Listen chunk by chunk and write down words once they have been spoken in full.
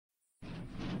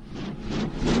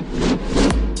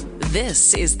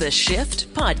This is the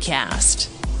Shift Podcast.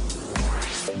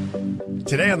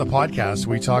 Today on the podcast,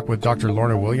 we talk with Dr.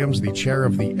 Lorna Williams, the chair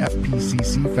of the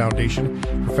FPCC Foundation,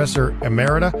 Professor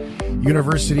Emerita,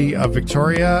 University of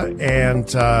Victoria, and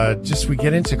we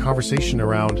get into conversation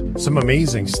around some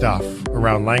amazing stuff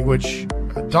around language.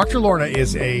 Dr. Lorna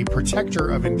is a protector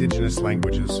of Indigenous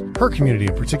languages, her community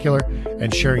in particular,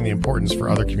 and sharing the importance for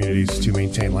other communities to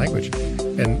maintain language.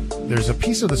 And there's a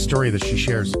piece of the story that she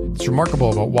shares. It's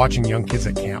remarkable about watching young kids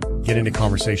at camp get into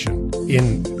conversation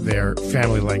in their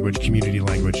family language, community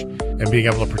language, and being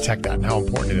able to protect that and how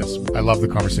important it is. I love the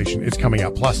conversation. It's coming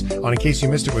up. Plus, on In Case You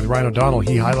Missed It with Ryan O'Donnell,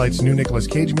 he highlights new Nicolas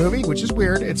Cage movie, which is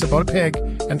weird. It's about a pig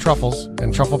and truffles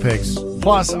and truffle pigs.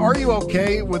 Plus, are you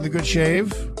okay with a good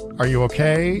shave? Are you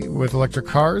okay with electric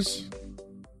cars?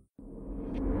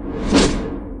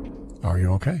 Are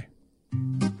you okay?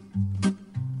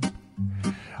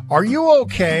 Are you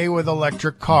okay with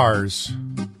electric cars?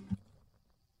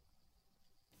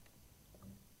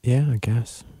 Yeah, I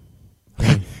guess.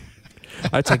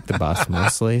 I take the bus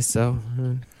mostly, so.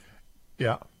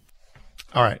 Yeah.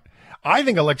 All right. I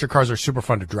think electric cars are super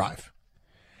fun to drive.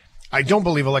 I don't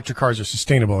believe electric cars are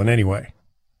sustainable in any way.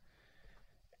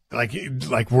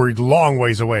 Like we're long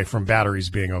ways away from batteries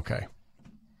being okay.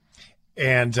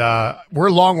 And we're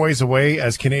a long ways away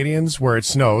as Canadians where it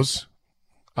snows,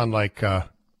 unlike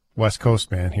West Coast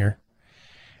man here,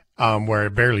 where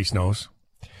it barely snows,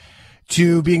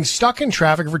 to being stuck in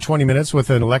traffic for 20 minutes with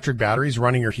an electric batteries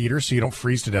running your heater so you don't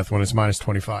freeze to death when it's minus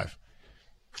 25.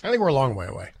 I think we're a long way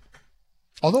away.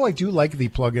 Although I do like the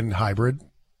plug-in hybrid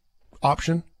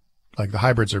option. Like the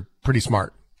hybrids are pretty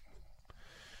smart.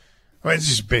 I mean, it's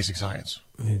just basic science.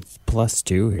 It's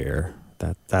 +2 here.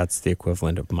 That's the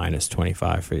equivalent of minus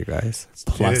 25 for you guys.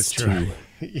 +2.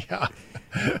 Yeah.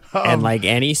 And like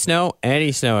any snow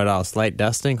at all, slight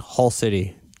dusting, whole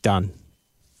city done.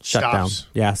 Shut down.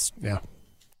 Yes. Yeah.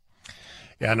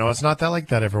 Yeah, no, it's not that like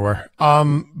that everywhere.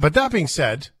 But that being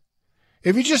said,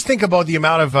 if you just think about the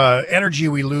amount of energy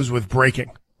we lose with braking,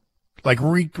 like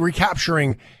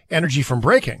recapturing energy from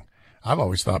braking, I've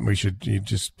always thought you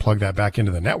just plug that back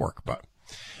into the network. But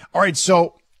all right,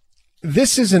 so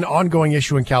this is an ongoing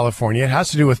issue in California. It has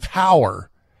to do with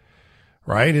power,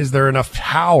 right? Is there enough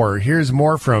power? Here's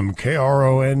more from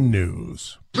KRON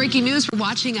News. Breaking news we're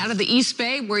watching out of the East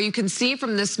Bay, where you can see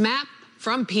from this map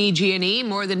from PG&E,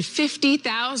 more than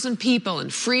 50,000 people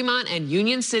in Fremont and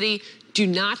Union City do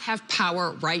not have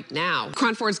power right now.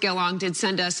 KRON 4's Gail Long did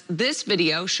send us this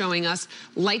video showing us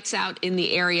lights out in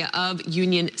the area of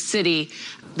Union City.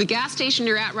 The gas station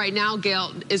you're at right now,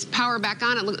 Gail, is power back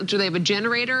on? Do they have a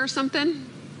generator or something?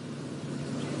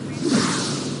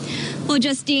 Well,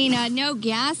 Justine, no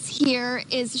gas here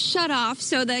is shut off,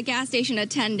 so the gas station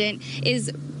attendant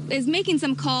is making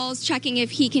some calls, checking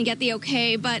if he can get the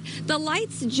okay, but the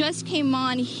lights just came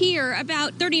on here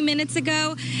about 30 minutes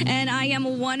ago, and I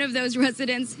am one of those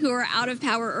residents who are out of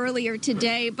power earlier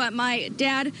today, but my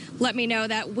dad let me know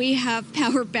that we have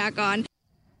power back on.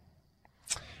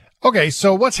 Okay,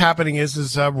 so what's happening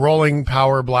is rolling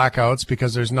power blackouts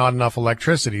because there's not enough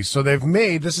electricity. So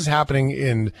this is happening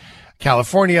in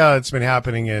California. It's been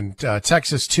happening in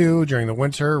Texas too during the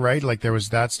winter, right? Like there was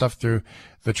that stuff through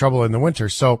the trouble in the winter.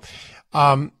 So,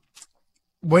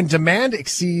 when demand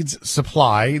exceeds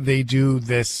supply, they do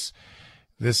this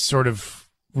sort of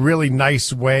really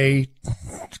nice way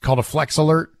called a flex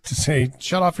alert to say,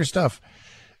 shut off your stuff.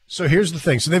 So here's the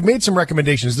thing. So they've made some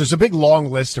recommendations. There's a big long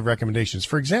list of recommendations.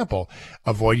 For example,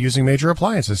 avoid using major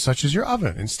appliances such as your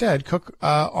oven. Instead, cook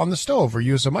on the stove or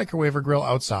use a microwave or grill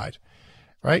outside,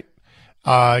 right?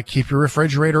 Keep your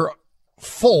refrigerator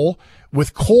full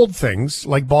with cold things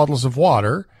like bottles of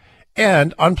water,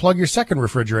 and unplug your second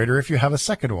refrigerator if you have a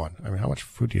second one. I mean, how much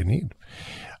food do you need?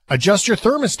 Adjust your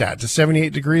thermostat to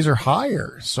 78 degrees or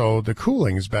higher so the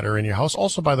cooling is better in your house.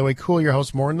 Also, by the way, cool your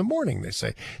house more in the morning, they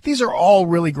say. These are all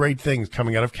really great things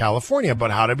coming out of California,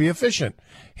 but how to be efficient.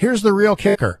 Here's the real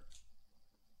kicker.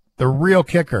 The real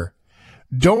kicker.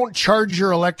 Don't charge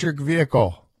your electric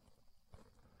vehicle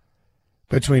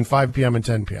between 5 p.m. and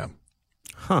 10 p.m.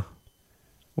 Huh.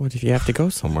 What if you have to go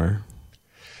somewhere?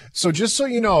 So just so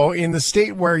you know, in the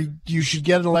state where you should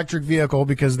get an electric vehicle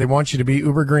because they want you to be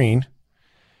uber green,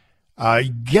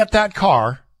 get that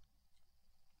car.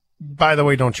 By the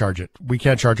way, don't charge it. We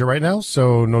can't charge it right now,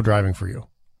 so no driving for you.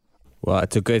 Well,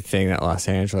 it's a good thing that Los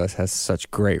Angeles has such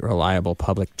great, reliable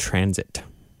public transit.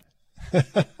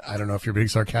 I don't know if you're being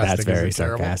sarcastic. That's very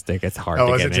sarcastic. It's hard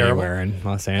to get anywhere in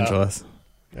Los Angeles.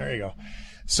 There you go.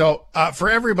 So for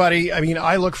everybody, I mean,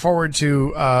 I look forward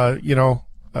to,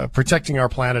 protecting our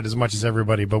planet as much as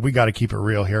everybody, but we got to keep it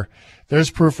real here. There's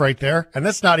proof right there. And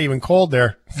that's not even cold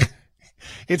there.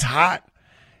 It's hot.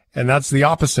 And that's the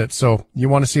opposite. So you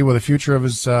want to see what the future of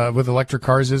his with electric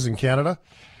cars is in Canada?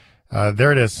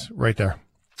 There it is, right there.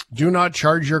 Do not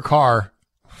charge your car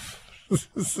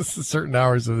certain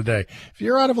hours of the day. If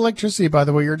you're out of electricity, by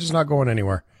the way, you're just not going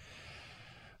anywhere.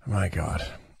 My God.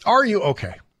 Are you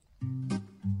okay?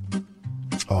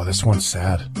 Oh, this one's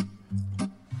sad.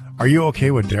 Are you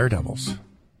okay with daredevils?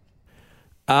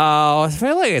 Oh, I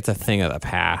feel like it's a thing of the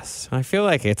past. I feel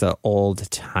like it's an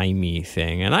old-timey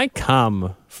thing. And I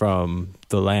come from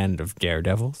the land of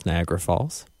daredevils, Niagara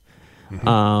Falls.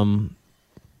 Mm-hmm.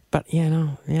 But,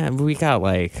 we got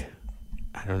like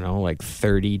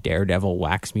 30 daredevil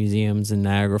wax museums in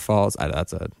Niagara Falls.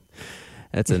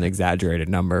 That's an exaggerated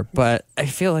number. But I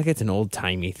feel like it's an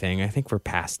old-timey thing. I think we're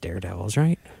past daredevils,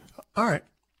 right? All right.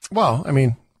 Well, I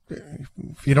mean,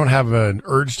 if you don't have an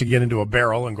urge to get into a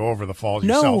barrel and go over the falls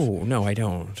yourself. No, I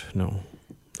don't. No.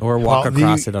 Or walk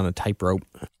across it on a tightrope.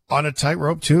 On a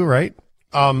tightrope too, right?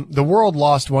 The world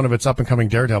lost one of its up-and-coming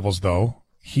daredevils, though.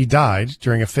 He died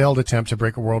during a failed attempt to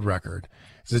break a world record.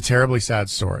 It's a terribly sad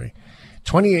story.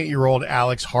 28-year-old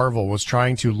Alex Harville was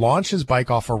trying to launch his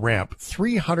bike off a ramp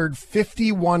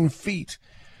 351 feet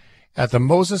at the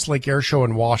Moses Lake Air Show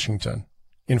in Washington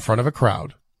in front of a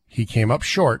crowd. He came up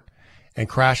short and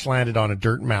crash landed on a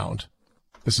dirt mound.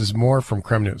 This is more from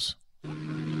Creme News.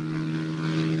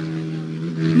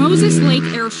 Moses Lake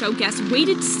Air Show guests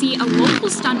waited to see a local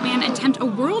stuntman attempt a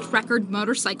world record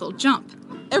motorcycle jump.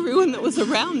 Everyone that was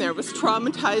around there was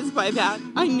traumatized by that.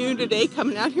 I knew today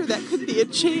coming out here that could be a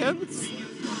chance.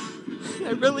 I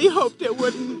really hoped it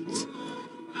wouldn't.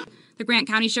 The Grant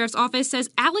County Sheriff's Office says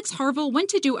Alex Harville went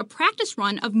to do a practice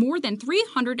run of more than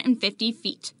 350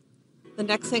 feet. The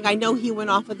next thing I know, he went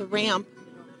off of the ramp,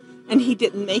 and he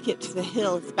didn't make it to the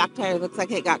hill. His back tire looks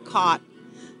like it got caught.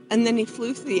 And then he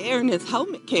flew through the air, and his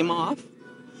helmet came off.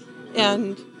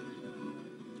 And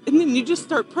then you just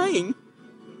start praying.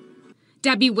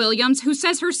 Debbie Williams, who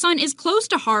says her son is close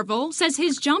to Harville, says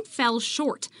his jump fell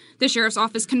short. The sheriff's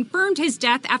office confirmed his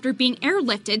death after being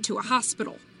airlifted to a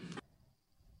hospital.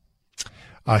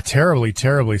 A terribly,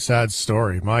 terribly sad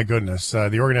story. My goodness.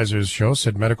 The organizers of the show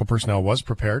said medical personnel was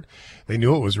prepared. They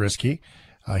knew it was risky.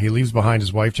 He leaves behind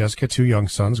his wife, Jessica, 2 young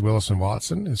sons, Willis and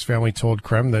Watson. His family told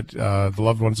Creme that the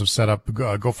loved ones have set up a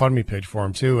GoFundMe page for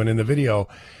him, too. And in the video,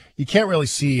 you can't really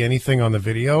see anything on the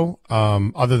video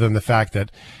other than the fact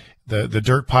that the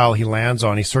dirt pile he lands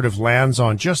on, he sort of lands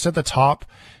on just at the top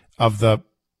of the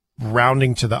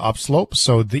rounding to the upslope.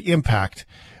 So the impact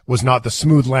was not the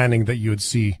smooth landing that you would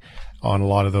see on a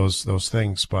lot of those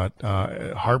things, but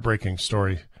heartbreaking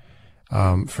story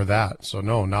for that. So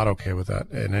no, not okay with that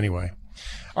in any way.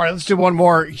 All right, let's do one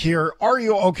more here. Are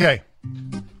you okay?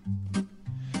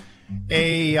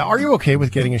 Are you okay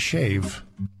with getting a shave?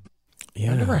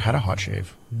 Yeah. I've never had a hot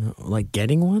shave. No, like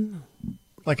getting one?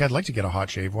 Like I'd like to get a hot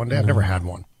shave one day. I've never had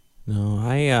one. No,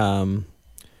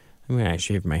 I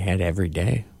shave my head every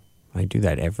day. I do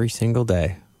that every single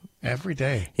day. Every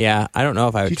day. Yeah, I don't know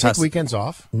if I would do you trust. Take weekends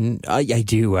off? I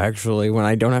do, actually. When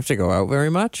I don't have to go out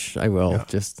very much, I will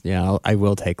I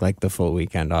will take like the full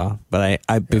weekend off. But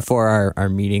I before our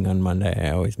meeting on Monday,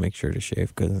 I always make sure to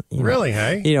shave because really,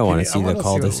 hey, you don't want to see the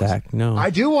cul-de-sac. No,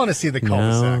 I do want to see the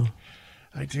cul-de-sac. No.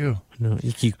 I do. No,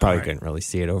 you probably couldn't really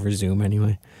see it over Zoom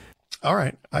anyway. All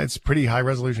right, it's a pretty high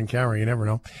resolution camera. You never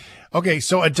know. Okay,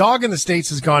 so a dog in the States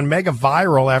has gone mega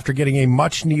viral after getting a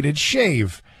much needed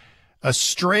shave. A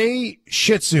stray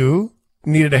Shih Tzu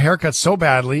needed a haircut so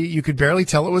badly you could barely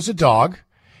tell it was a dog.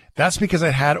 That's because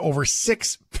it had over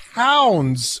 6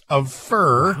 pounds of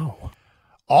fur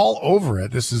all over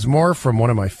it. This is more from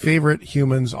one of my favorite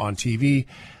humans on TV,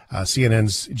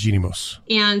 CNN's Jeannie Moos.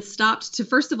 And stopped to,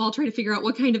 first of all, try to figure out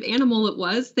what kind of animal it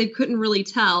was. They couldn't really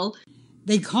tell.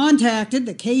 They contacted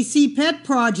the KC Pet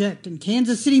Project in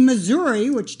Kansas City, Missouri,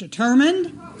 which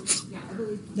determined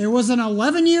there was an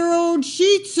 11-year-old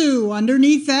Shih Tzu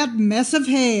underneath that mess of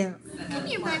hair. Come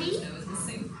here, buddy.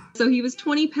 So he was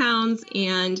 20 pounds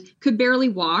and could barely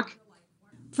walk.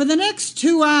 For the next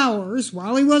 2 hours,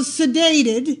 while he was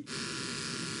sedated,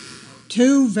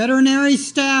 2 veterinary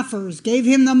staffers gave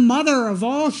him the mother of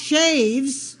all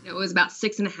shaves. It was about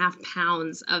 6.5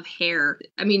 pounds of hair.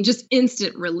 I mean, just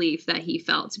instant relief that he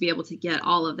felt to be able to get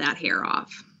all of that hair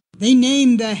off. They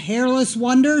named the hairless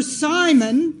wonder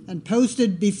Simon and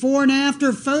posted before and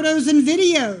after photos and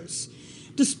videos.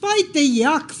 Despite the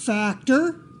yuck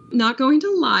factor, not going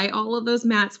to lie, all of those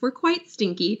mats were quite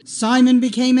stinky. Simon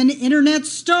became an internet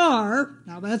star.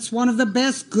 Now that's one of the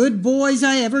best good boys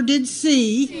I ever did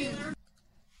see.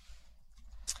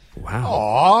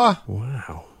 Wow. Aww.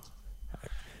 Wow.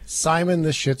 Simon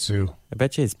the Shih Tzu. I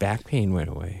bet you his back pain went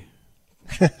away.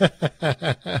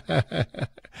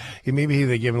 Maybe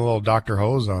they give him a little Dr.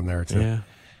 Hose on there to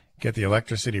get the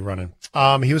electricity running.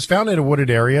 He was found in a wooded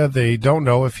area. They don't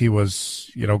know if he was,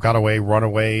 got away, run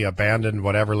away, abandoned,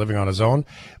 whatever, living on his own.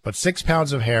 But 6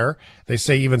 pounds of hair. They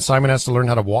say even Simon has to learn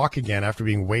how to walk again after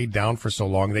being weighed down for so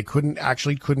long. They couldn't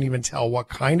even tell what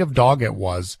kind of dog it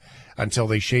was until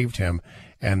they shaved him.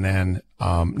 And then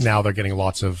now they're getting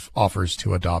lots of offers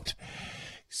to adopt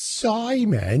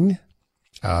Simon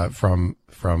from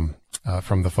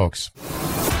the folks.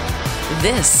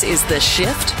 This is the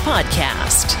Shift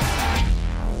Podcast.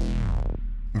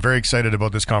 I'm very excited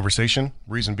about this conversation.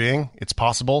 Reason being, it's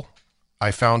possible.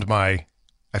 I found my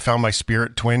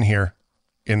spirit twin here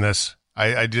in this.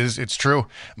 It's true.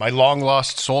 My long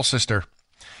lost soul sister,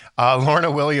 Lorna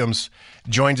Williams,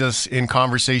 joins us in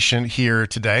conversation here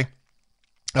today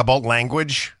about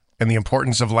language and the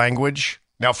importance of language.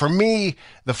 Now, for me,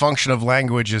 the function of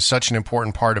language is such an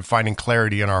important part of finding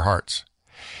clarity in our hearts.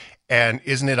 And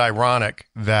isn't it ironic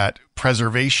that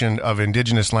preservation of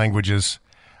Indigenous languages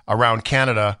around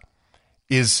Canada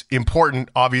is important,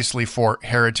 obviously, for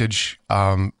heritage,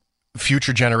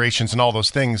 future generations and all those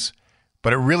things.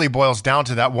 But it really boils down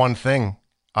to that one thing.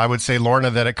 I would say, Lorna,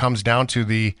 that it comes down to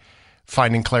the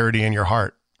finding clarity in your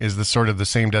heart is the sort of the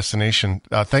same destination.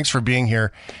 Thanks for being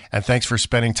here, and thanks for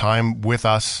spending time with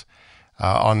us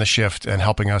on the shift and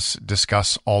helping us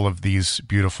discuss all of these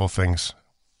beautiful things.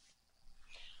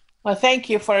 Well, thank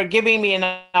you for giving me an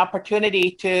opportunity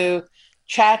to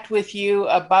chat with you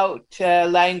about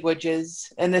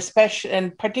languages, and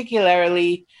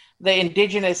particularly the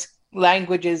Indigenous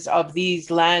languages of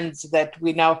these lands that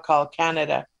we now call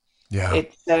Canada. Yeah,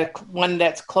 it's one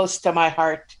that's close to my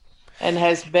heart and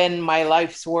has been my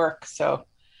life's work. So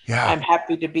yeah, I'm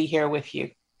happy to be here with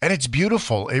you. And it's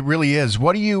beautiful. It really is.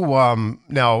 What do you,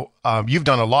 you've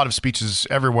done a lot of speeches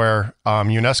everywhere,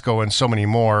 UNESCO and so many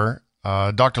more.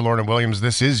 Dr. Lorna Williams,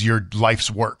 this is your life's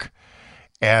work.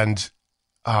 And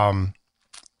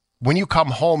when you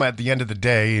come home at the end of the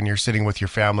day and you're sitting with your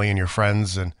family and your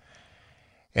friends and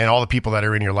all the people that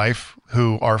are in your life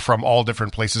who are from all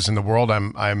different places in the world,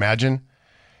 I imagine,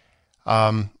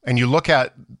 and you look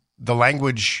at the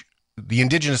language, the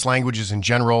Indigenous languages in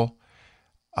general,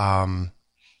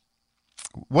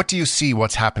 what do you see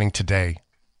what's happening today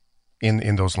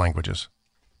in those languages?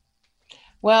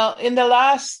 Well, in the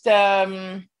last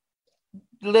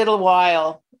little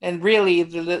while, and really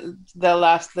the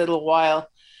last little while,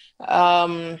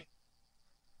 I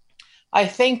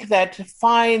think that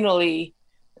finally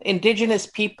Indigenous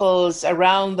peoples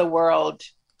around the world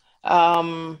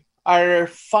are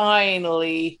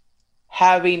finally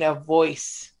having a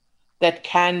voice that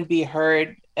can be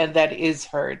heard and that is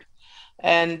heard.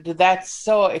 And that's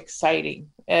so exciting.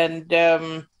 And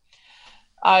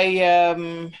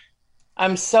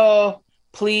I'm so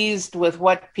pleased with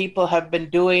what people have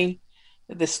been doing,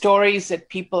 the stories that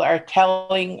people are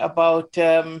telling about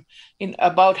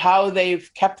how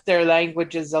they've kept their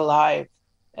languages alive,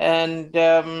 and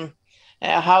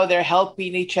how they're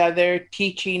helping each other,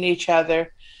 teaching each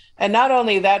other. And not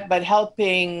only that, but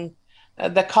helping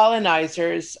the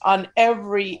colonizers in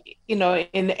every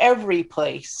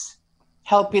place,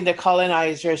 helping the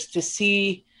colonizers to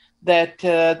see that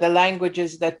the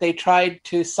languages that they tried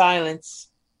to silence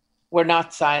were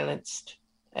not silenced,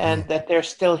 and that they're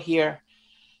still here.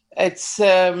 It's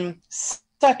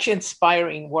such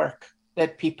inspiring work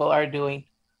that people are doing.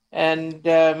 And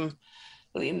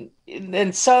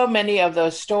so many of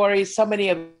those stories, so many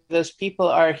of those people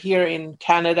are here in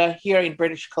Canada, here in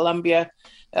British Columbia,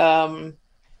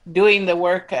 doing the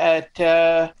work at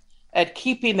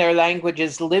keeping their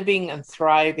languages living and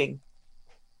thriving.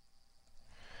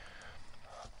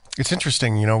 It's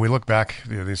interesting, we look back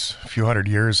these few hundred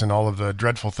years and all of the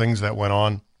dreadful things that went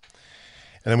on.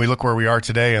 And then we look where we are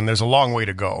today, and there's a long way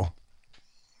to go.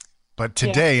 But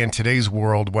today, in today's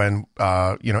world, when,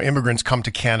 immigrants come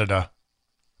to Canada,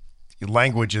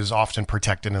 language is often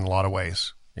protected in a lot of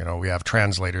ways. We have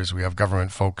translators, we have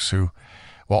government folks who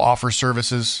will offer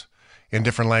services in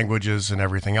different languages and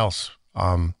everything else.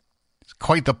 It's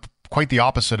quite the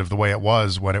opposite of the way it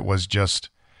was when it was just,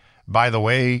 by the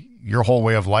way, your whole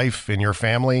way of life in your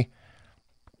family,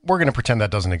 we're going to pretend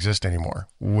that doesn't exist anymore,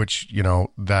 which,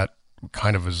 that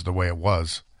kind of is the way it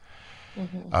was.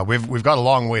 Mm-hmm. We've got a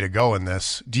long way to go in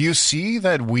this. Do you see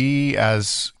that we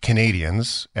as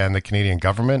Canadians and the Canadian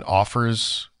government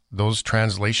offers those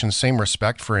translations same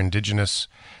respect for Indigenous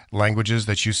languages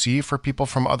that you see for people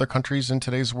from other countries in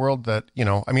today's world? That,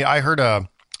 I heard an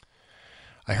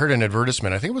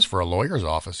advertisement, I think it was for a lawyer's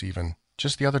office even,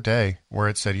 just the other day, where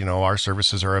it said, our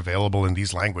services are available in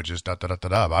these languages, I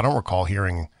don't recall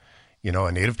hearing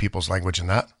a native people's language in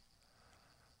that.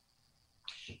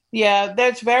 Yeah,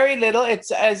 there's very little.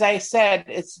 It's, as I said,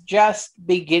 it's just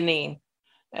beginning.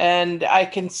 And I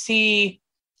can see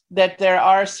that there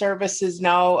are services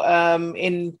now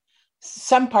in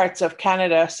some parts of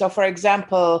Canada. So, for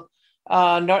example,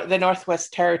 the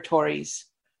Northwest Territories,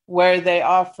 where they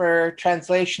offer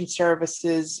translation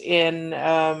services in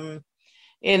the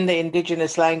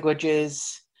Indigenous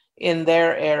languages in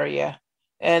their area.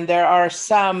 And there are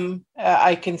some,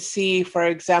 I can see, for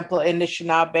example,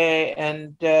 Anishinaabe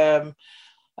and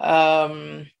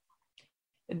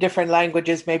different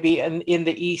languages maybe in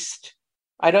the East.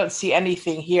 I don't see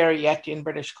anything here yet in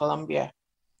British Columbia.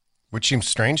 Which seems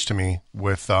strange to me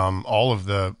with all of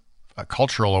the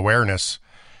cultural awareness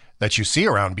that you see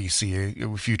around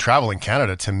BC. If you travel in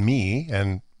Canada, to me,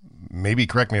 and maybe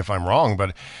correct me if I'm wrong,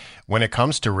 but when it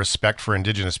comes to respect for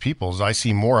Indigenous peoples, I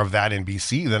see more of that in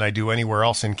BC than I do anywhere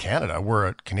else in Canada. We're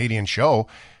a Canadian show,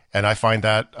 and I find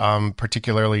that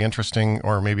particularly interesting,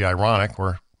 or maybe ironic,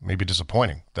 or maybe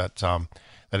disappointing that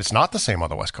it's not the same on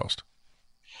the West Coast.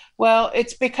 Well,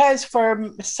 it's because for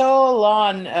so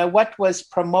long, what was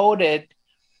promoted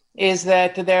is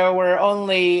that there were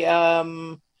only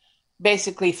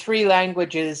basically 3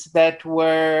 languages that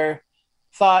were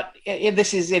thought.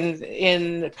 This is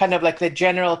in kind of like the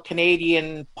general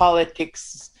Canadian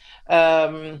politics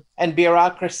and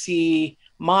bureaucracy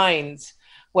minds,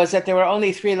 was that there were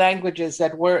only 3 languages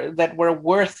that were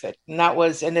worth it, and that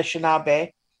was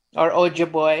Anishinaabe or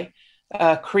Ojibwe,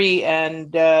 Cree,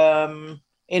 and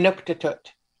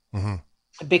Inuktitut,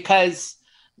 because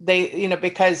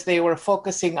they were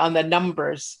focusing on the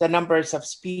numbers of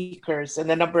speakers and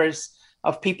the numbers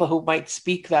of people who might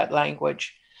speak that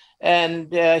language.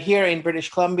 And here in British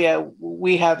Columbia,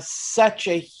 we have such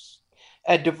a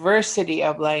diversity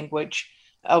of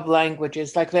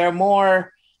languages. Like, there are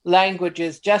more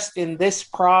languages just in this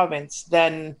province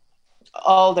than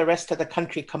all the rest of the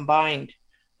country combined.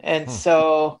 And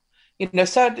so it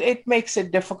makes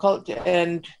it difficult.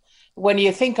 And when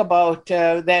you think about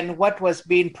then what was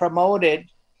being promoted,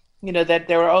 that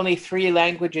there were only 3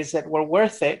 languages that were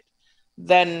worth it,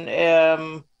 then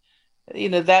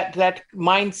that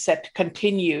mindset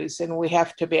continues, and we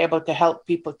have to be able to help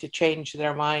people to change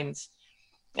their minds.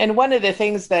 And one of the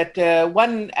things that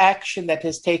one action that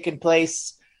has taken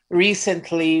place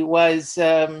recently was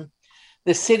the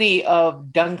city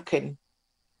of Duncan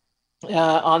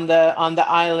on the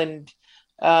island,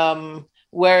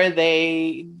 where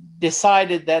they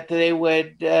decided that they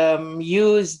would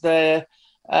use the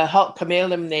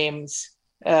Halkkamelim names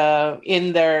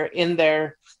in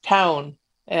their town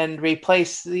and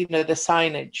replace the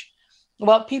signage.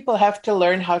 Well, people have to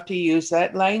learn how to use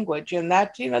that language, and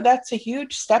that that's a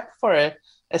huge step for a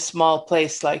small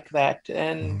place like that.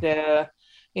 And to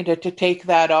take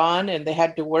that on, and they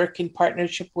had to work in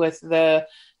partnership with the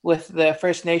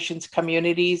First Nations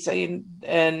communities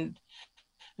and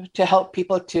to help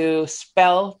people to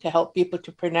spell, to help people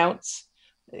to pronounce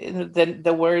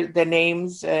the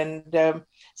names, and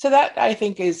so that, I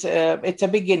think, is it's a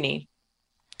beginning.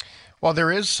 Well,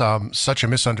 there is such a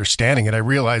misunderstanding, and I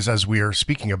realize as we are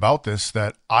speaking about this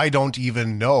that I don't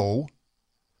even know,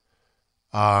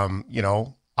 I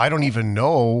don't even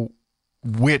know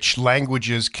which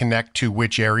languages connect to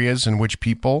which areas and which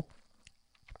people.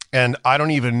 And I don't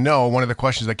even know, one of the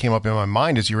questions that came up in my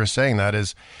mind as you were saying that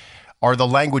is, are the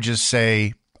languages,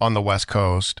 say, on the West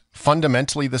Coast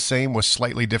fundamentally the same with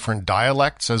slightly different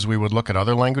dialects as we would look at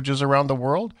other languages around the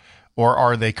world? Or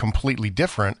are they completely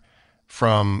different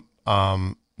from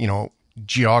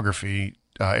geography,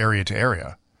 area to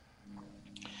area?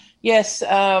 Yes,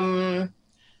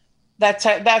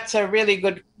 that's a really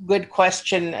good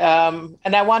question,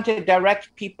 and I want to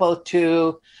direct people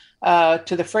to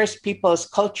the First Peoples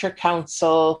Culture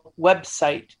Council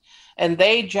website, and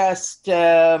they just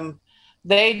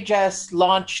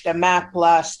launched a map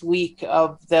last week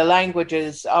of the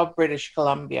languages of British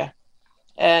Columbia.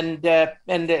 And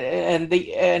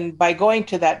by going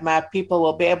to that map, people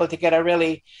will be able to get a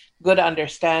really good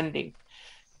understanding.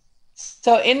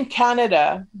 So in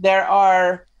Canada, there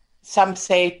are, some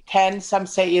say 10, some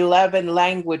say 11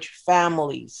 language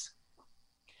families.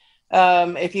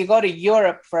 If you go to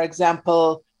Europe, for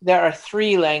example, there are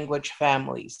 3 language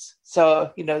families.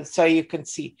 So, so you can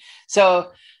see.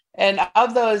 So, and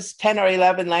of those 10 or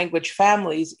 11 language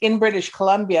families, in British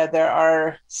Columbia, there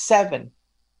are 7.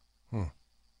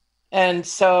 And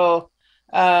so,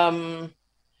 and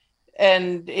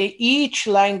each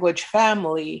language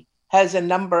family has a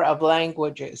number of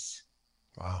languages.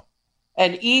 Wow.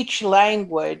 And each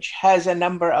language has a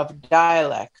number of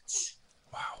dialects.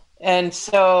 Wow. And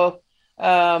so,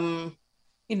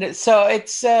 So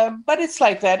it's, but it's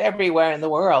like that everywhere in the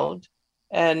world,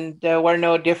 and we're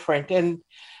no different. And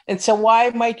so why,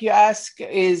 might you ask,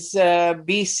 is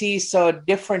BC so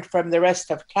different from the rest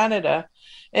of Canada?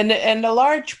 And a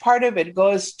large part of it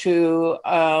goes to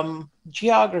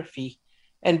geography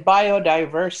and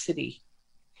biodiversity.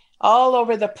 All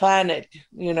over the planet,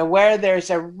 where there's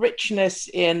a richness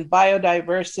in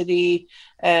biodiversity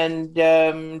and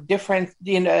different,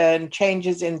 and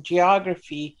changes in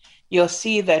geography, you'll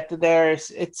see that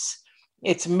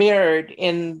it's mirrored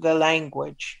in the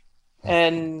language,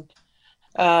 and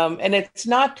it's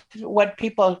not what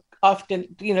people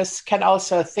often, can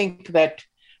also think that,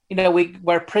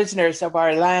 we're prisoners of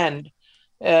our land.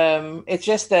 It's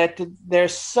just that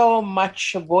there's so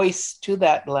much voice to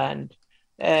that land.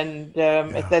 And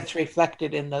that's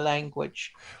reflected in the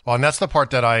language. Well, and that's the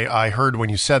part that I heard when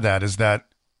you said that, is that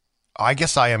I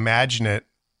guess I imagine it,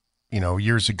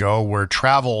 years ago, where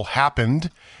travel happened,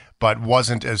 but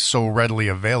wasn't as so readily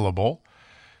available.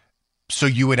 So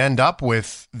you would end up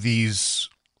with these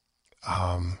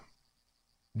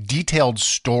detailed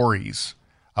stories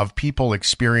of people,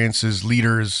 experiences,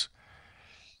 leaders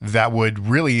that would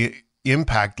really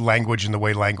impact language and the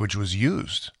way language was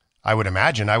used. I would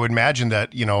imagine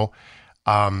that,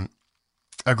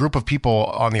 a group of people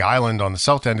on the island, on the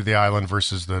south end of the island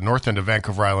versus the north end of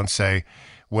Vancouver Island, say,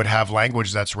 would have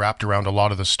language that's wrapped around a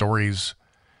lot of the stories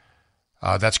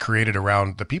that's created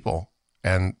around the people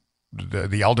and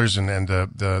the elders and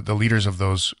the leaders of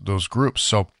those groups.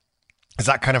 So is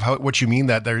that kind of what you mean,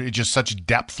 that there's just such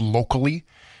depth locally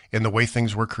in the way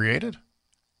things were created?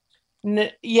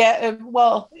 Yeah,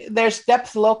 well, there's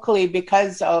depth locally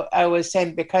because I was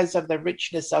saying, because of the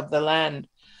richness of the land.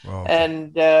 Oh,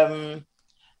 okay.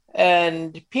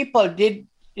 And people did,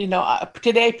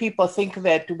 today people think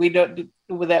that we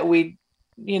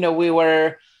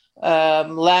were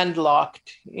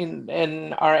landlocked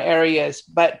in our areas,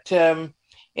 but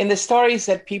in the stories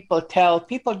that people tell,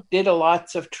 people did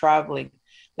lots of traveling.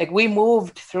 Like, we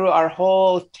moved through our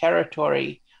whole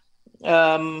territory.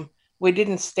 We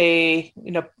didn't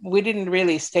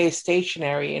really stay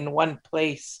stationary in one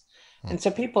place. And so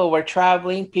people were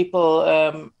traveling,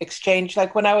 people exchanged.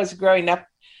 Like, when I was growing up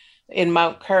in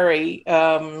Mount Currie,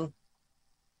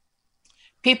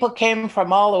 people came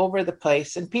from all over the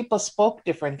place, and people spoke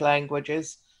different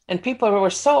languages, and people were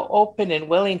so open and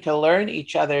willing to learn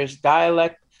each other's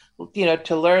dialect,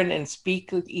 to learn and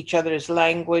speak each other's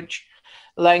languages.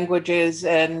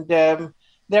 And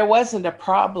there wasn't a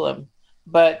problem.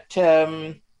 But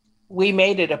we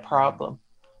made it a problem,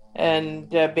 and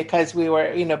because we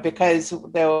were, because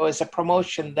there was a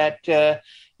promotion that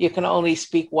you can only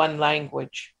speak one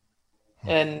language,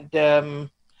 and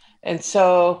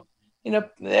so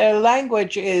the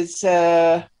language is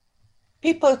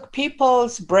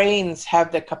people's brains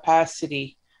have the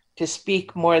capacity to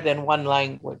speak more than one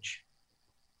language.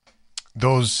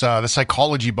 Those the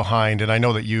psychology behind, and I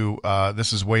know that you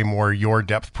this is way more your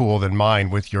depth pool than mine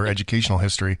with your educational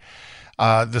history.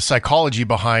 The psychology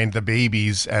behind the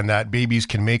babies, and that babies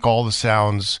can make all the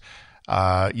sounds,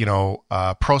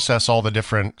 process all the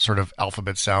different sort of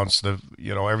alphabet sounds,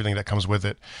 everything that comes with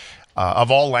it, of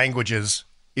all languages.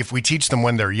 If we teach them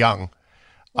when they're young,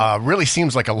 really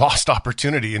seems like a lost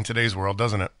opportunity in today's world,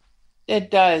 doesn't it?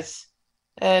 It does,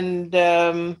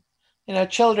 and.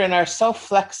 Children are so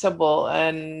flexible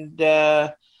and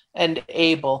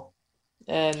able,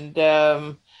 and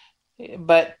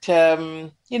but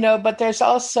there's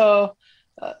also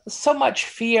so much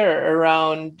fear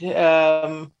around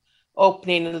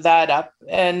opening that up,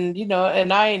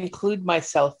 and I include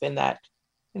myself in that.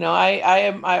 I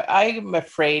am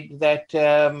afraid that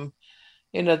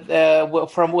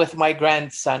with my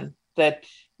grandson, that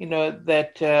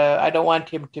I don't want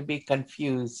him to be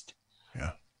confused.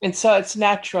 Yeah. And so it's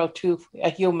natural to a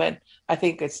human. I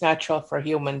think it's natural for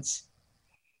humans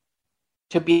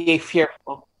to be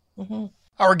fearful. Mm-hmm.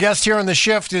 Our guest here on The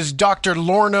Shift is Dr.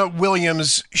 Lorna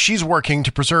Williams. She's working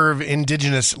to preserve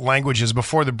Indigenous languages.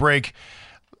 Before the break,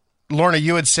 Lorna,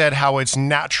 you had said how it's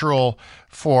natural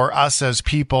for us as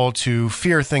people to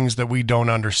fear things that we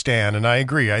don't understand. And I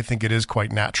agree. I think it is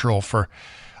quite natural for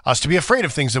us to be afraid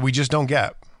of things that we just don't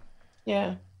get.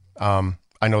 Yeah.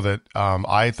 I know that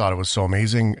I thought it was so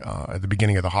amazing at the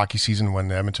beginning of the hockey season when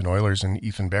the Edmonton Oilers and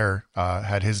Ethan Bear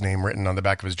had his name written on the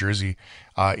back of his jersey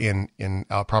in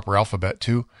proper alphabet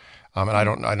too. And I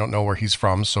don't know where he's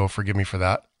from, so forgive me for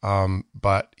that.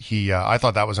 But I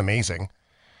thought that was amazing.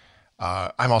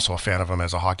 I'm also a fan of him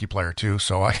as a hockey player too,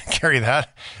 so I can carry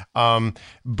that.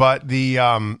 But it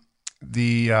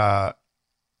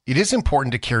is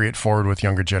important to carry it forward with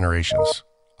younger generations.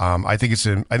 I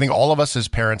think all of us as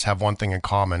parents have one thing in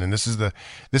common, and this is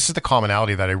the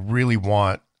commonality that I really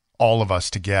want all of us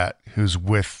to get who's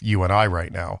with you and I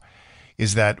right now,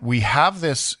 is that we have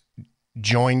this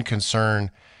joined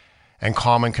concern and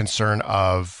common concern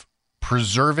of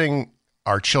preserving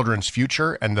our children's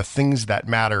future and the things that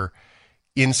matter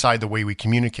inside the way we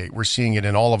communicate. We're seeing it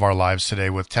in all of our lives today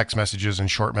with text messages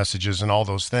and short messages and all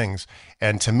those things.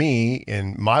 And to me,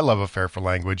 in my love affair for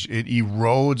language, it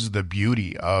erodes the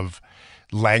beauty of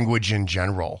language in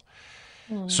general.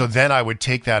 So then I would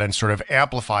take that and sort of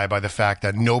amplify by the fact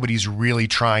that nobody's really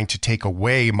trying to take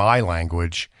away my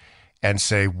language and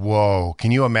say, whoa,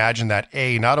 can you imagine that?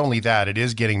 Not only that, it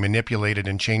is getting manipulated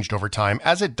and changed over time,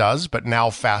 as it does, but now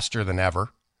faster than ever.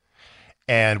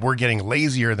 And we're getting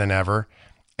lazier than ever.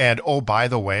 And oh, by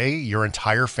the way, your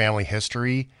entire family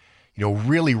history,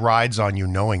 really rides on you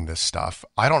knowing this stuff.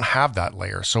 I don't have that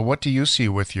layer. So what do you see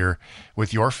with your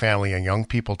family and young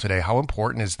people today? How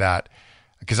important is that?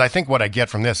 Because I think what I get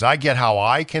from this, I get how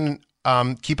I can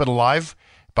keep it alive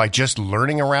by just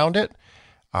learning around it.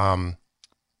 And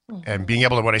being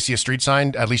able to, when I see a street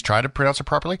sign, at least try to pronounce it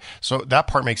properly. So that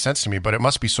part makes sense to me, but it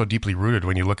must be so deeply rooted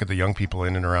when you look at the young people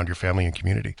in and around your family and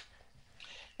community.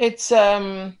 It's,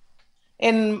 I've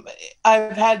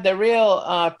had the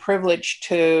real privilege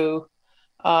to,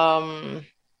 to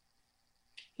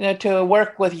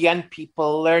work with young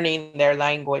people learning their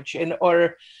language,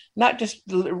 or not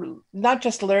just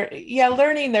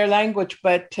learning their language,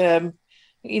 but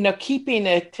keeping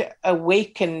it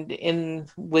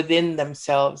awakened within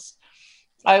themselves.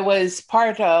 I was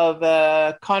part of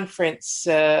a conference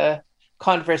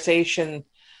conversation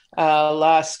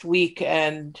last week,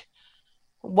 and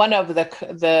one of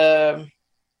the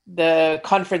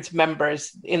conference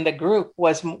members in the group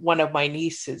was one of my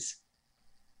nieces,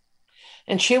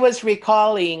 and she was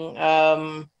recalling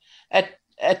a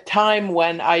time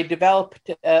when I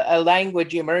developed a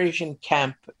language immersion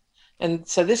camp. And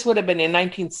so this would have been in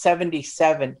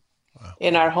 1977. Wow.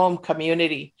 In our home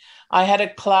community. I had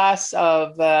a class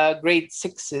of grade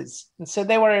sixes. And so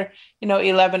they were,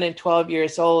 11 and 12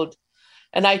 years old.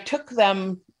 And I took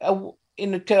them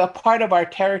to a part of our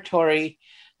territory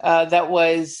that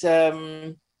was,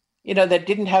 that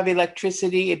didn't have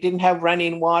electricity. It didn't have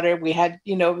running water. We had,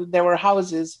 there were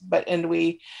houses,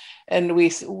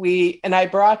 and I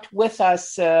brought with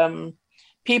us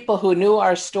people who knew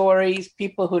our stories,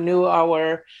 people who knew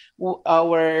our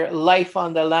life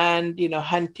on the land,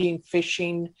 hunting,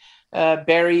 fishing,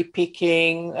 berry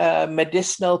picking,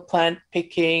 medicinal plant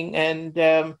picking,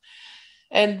 and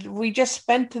we just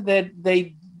spent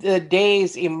the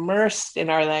days immersed in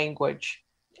our language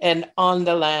and on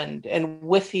the land and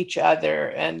with each other,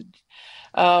 and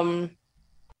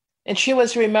she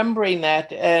was remembering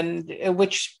that, and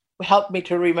which helped me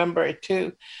to remember it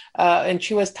too. And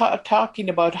she was talking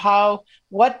about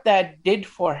what that did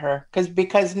for her,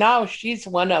 because now she's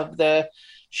one of the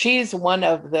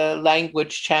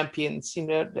language champions,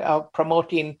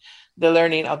 promoting the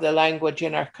learning of the language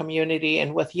in our community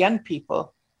and with young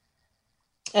people.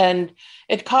 And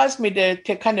it caused me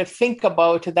to kind of think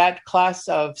about that class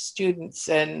of students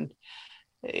in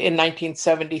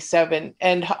 1977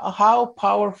 and how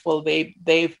powerful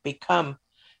they've become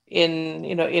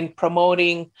in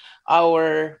promoting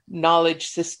our knowledge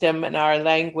system and our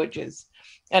languages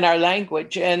and our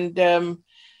language. And I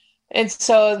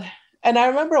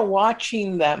remember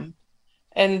watching them,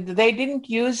 and they didn't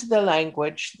use the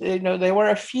language. There were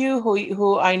a few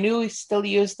who I knew still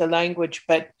used the language,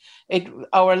 but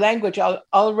our language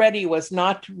already was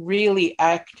not really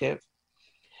active.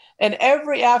 And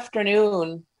every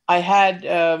afternoon I had,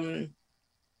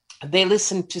 they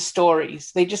listened to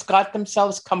stories. They just got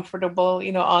themselves comfortable,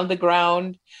 on the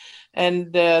ground.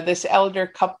 And this elder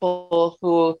couple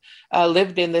who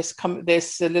lived in this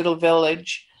little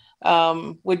village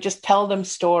would just tell them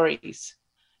stories.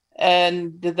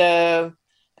 And I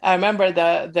remember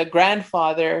the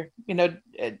grandfather,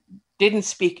 didn't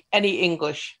speak any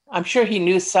English. I'm sure he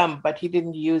knew some, but he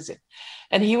didn't use it.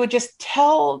 And he would just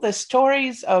tell the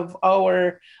stories of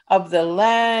the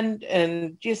land,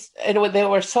 and they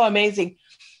were so amazing.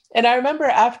 And I remember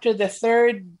after the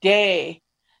third day,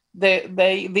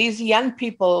 these young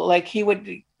people, like he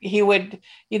would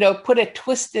put a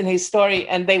twist in his story,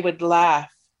 and they would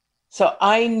laugh. So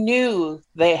I knew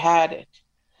they had it,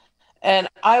 and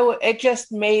it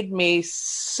just made me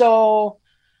so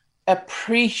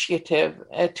appreciative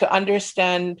to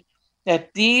understand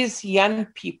that these young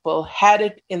people had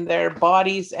it in their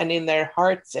bodies and in their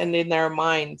hearts and in their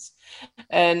minds.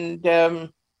 And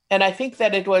I think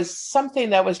that it was something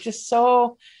that was just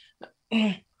so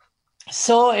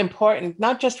so important,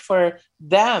 not just for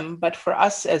them, but for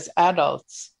us as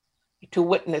adults to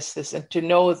witness this and to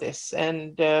know this.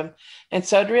 And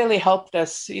so it really helped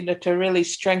us, to really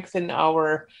strengthen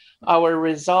our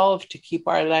resolve to keep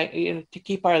our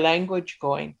language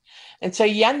going. And so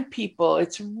young people,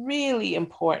 it's really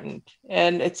important,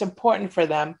 and it's important for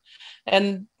them.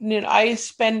 And I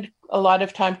spend a lot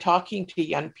of time talking to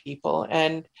young people,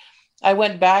 and I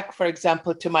went back, for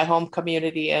example, to my home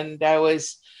community, and I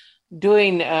was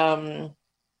doing a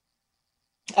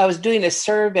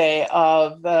survey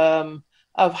of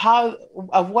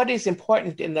what is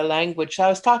important in the language. So I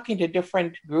was talking to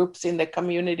different groups in the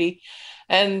community,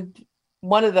 and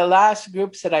one of the last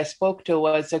groups that I spoke to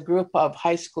was a group of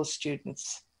high school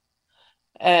students,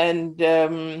 and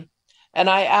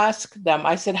I asked them.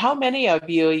 I said, "How many of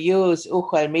you use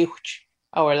Uhualmiuch,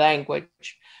 our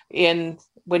language,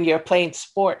 when you're playing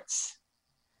sports?"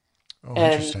 Oh,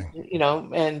 and interesting.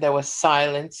 And there was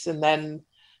silence, and then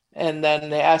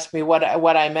they asked me what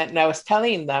I meant, and I was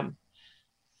telling them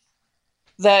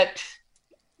that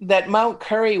Mount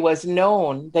Currie was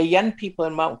known. The young people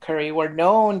in Mount Currie were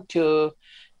known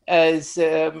as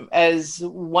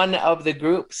one of the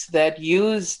groups that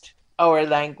used our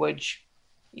language,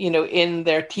 in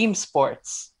their team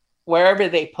sports wherever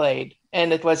they played.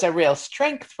 And it was a real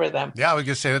strength for them. Yeah, I was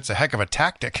going to say that's a heck of a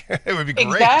tactic. It would be great.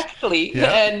 Exactly.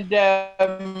 Yeah.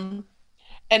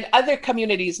 And other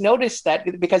communities noticed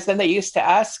that, because then they used to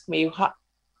ask me,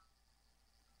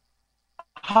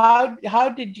 how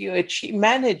did you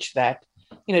manage that,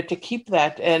 to keep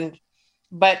that?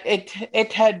 But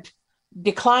it had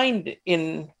declined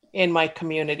in my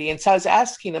community. And so I was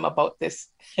asking them about this.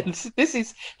 And this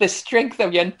is the strength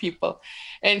of young people.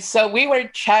 And so we were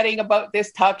chatting about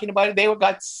this, talking about it. They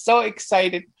got so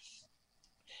excited.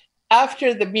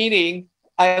 After the meeting,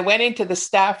 I went into the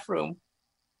staff room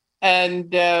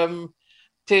and to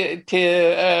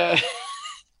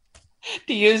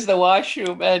use the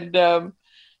washroom. And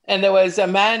there was a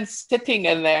man sitting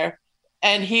in there,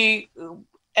 and I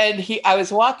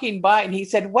was walking by, and he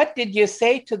said, "What did you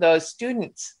say to those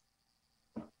students?"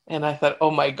 And I thought,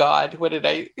 "Oh my God,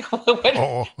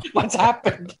 what's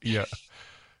happened?" Yeah.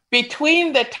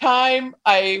 Between the time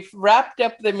I wrapped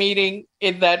up the meeting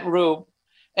in that room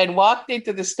and walked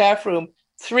into the staff room,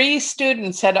 3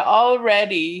 students had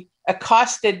already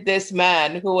accosted this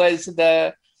man who was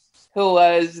the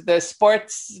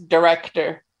sports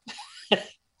director.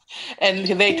 And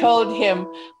they told him,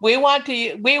 we want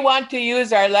to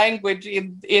use our language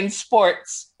in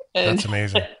sports. And, that's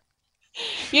amazing.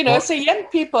 So young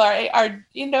people are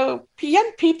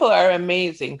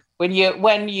amazing when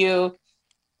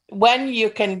you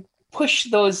can push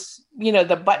those,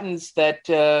 the buttons that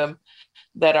are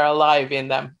alive in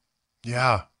them.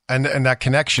 Yeah. And that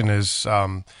connection is,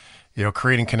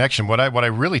 creating connection. What I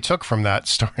really took from that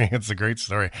story, it's a great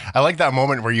story. I like that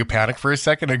moment where you panic for a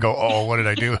second and go, "Oh, what did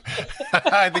I do?"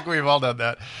 I think we've all done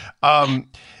that.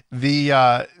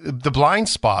 The blind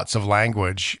spots of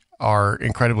language are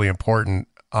incredibly important.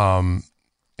 And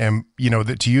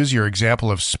to use your example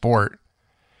of sport,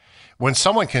 when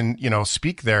someone can,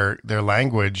 speak their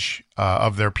language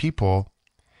of their people,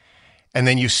 and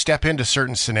then you step into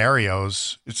certain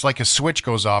scenarios, it's like a switch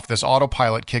goes off. This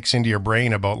autopilot kicks into your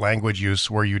brain about language use,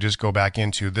 where you just go back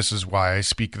into, this is why I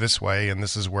speak this way, and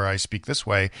this is where I speak this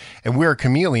way. And we're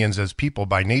chameleons as people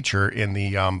by nature in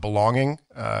the belonging.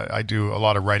 I do a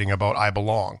lot of writing about I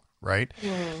belong, right?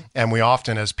 Mm. And we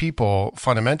often, as people,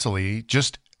 fundamentally,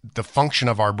 just the function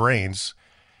of our brains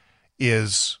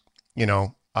is,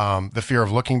 the fear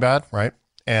of looking bad, right?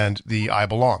 And the I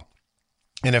belong.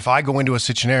 And if I go into a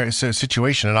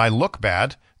situation and I look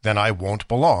bad, then I won't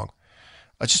belong.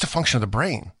 It's just a function of the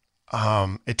brain.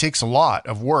 It takes a lot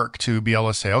of work to be able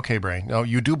to say, "Okay, brain, no,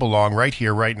 you do belong right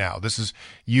here, right now. This is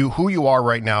you. Who you are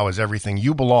right now is everything.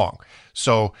 You belong.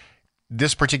 So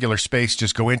this particular space,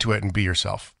 just go into it and be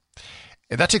yourself."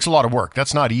 That takes a lot of work.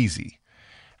 That's not easy.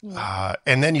 Yeah.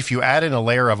 And then if you add in a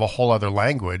layer of a whole other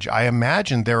language, I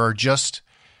imagine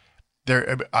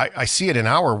I see it in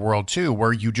our world too,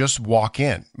 where you just walk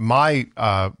in. My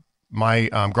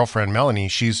girlfriend, Melanie,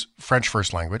 she's French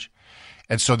first language.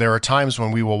 And so there are times when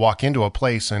we will walk into a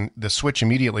place and the switch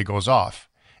immediately goes off.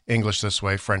 English this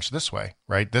way, French this way,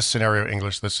 right? This scenario,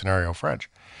 English, this scenario,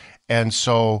 French. And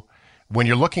so when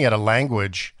you're looking at a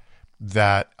language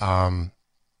that, for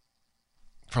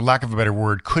lack of a better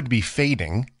word, could be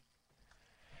fading,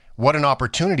 what an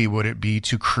opportunity would it be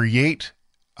to create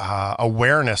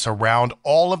awareness around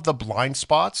all of the blind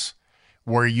spots,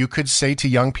 where you could say to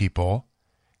young people,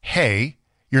 "Hey,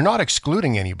 you're not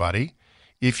excluding anybody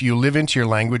if you live into your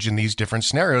language in these different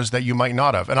scenarios that you might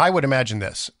not have." And I would imagine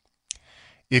this: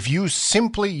 if you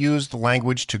simply use the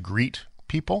language to greet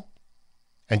people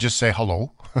and just say,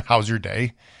 hello, how's your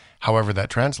day? However that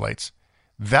translates,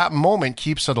 that moment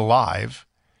keeps it alive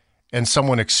and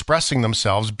someone expressing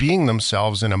themselves, being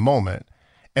themselves in a moment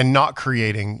and not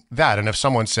creating that. And if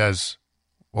someone says,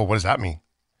 well, what does that mean?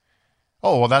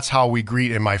 Oh, well, that's how we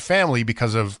greet in my family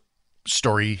because of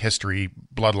story, history,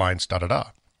 bloodlines,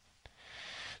 da-da-da.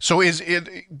 So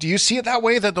do you see it that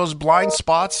way, that those blind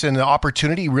spots and the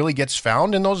opportunity really gets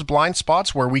found in those blind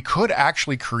spots where we could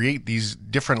actually create these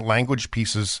different language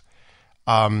pieces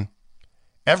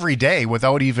every day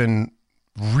without even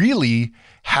really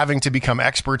having to become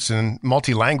experts in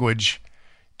multi-language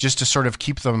just to sort of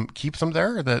keep them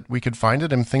there, that we could find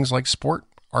it in things like sport,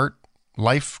 art,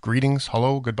 life, greetings,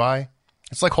 hello, goodbye.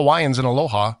 It's like Hawaiians and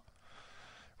aloha,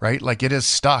 right? Like it is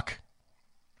stuck.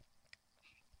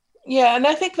 Yeah, and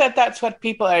I think that that's what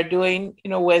people are doing,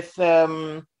 with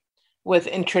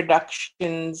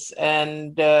introductions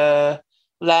and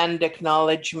land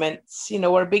acknowledgements.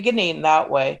 We're beginning that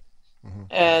way,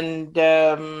 and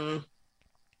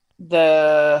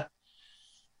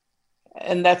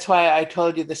that's why I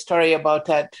told you the story about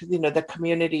that. The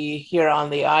community here on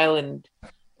the island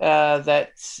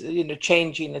that's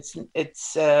changing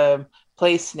its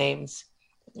place names.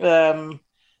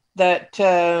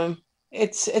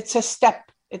 It's a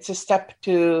step. It's a step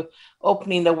to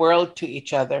opening the world to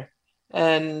each other,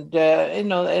 and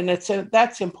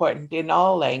that's important in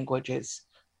all languages.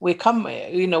 We come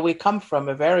from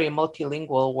a very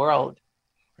multilingual world.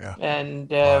 Yeah.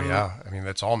 And I mean,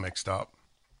 that's all mixed up.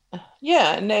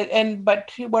 Yeah,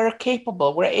 but we're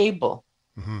capable. We're able,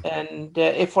 and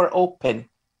if we're open.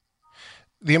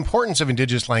 The importance of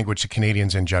Indigenous language to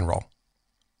Canadians in general.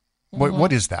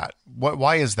 What is that?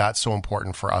 Why is that so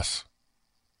important for us?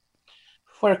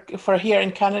 For here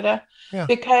in Canada, yeah.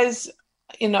 Because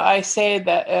I say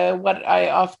that what I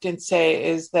often say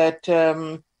is that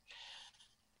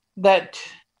that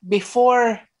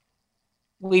before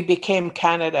we became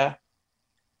Canada,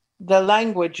 there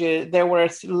were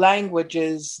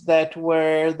languages that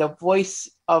were the voice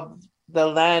of the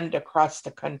land across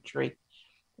the country,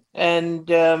 and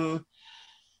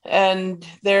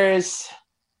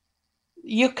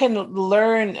you can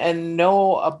learn and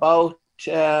know about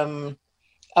a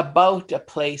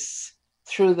place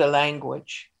through the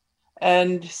language.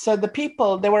 And so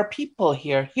there were people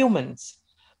here, humans,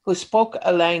 who spoke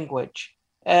a language.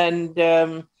 And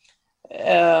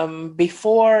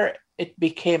before it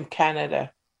became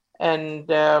Canada,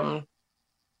 and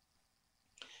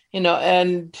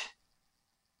and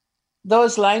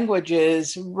those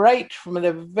languages, right from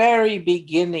the very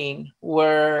beginning,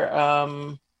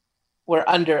 were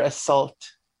under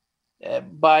assault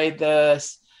by the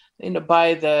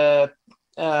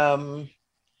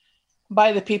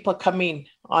people coming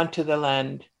onto the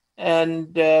land,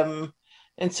 and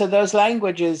so those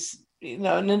languages,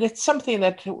 and it's something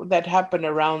that happened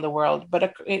around the world,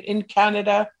 but in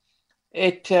Canada,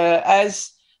 it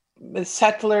as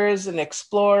settlers and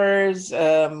explorers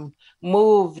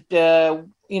moved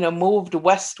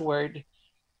westward,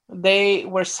 they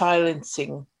were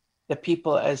silencing the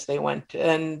people as they went,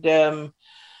 and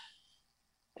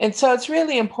so it's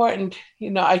really important,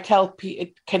 I tell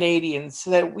Canadians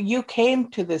that you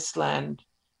came to this land,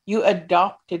 you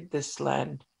adopted this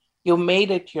land, you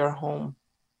made it your home.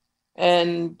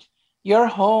 And your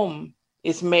home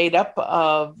is made up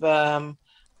of,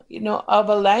 of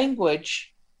a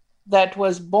language that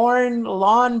was born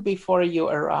long before you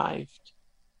arrived.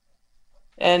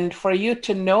 And for you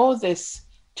to know this,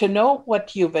 to know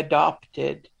what you've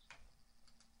adopted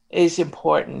is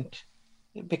important,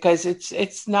 because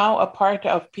it's now a part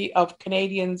of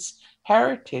Canadians'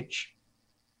 heritage,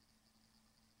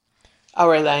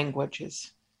 our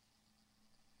languages.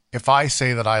 If I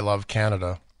say that I love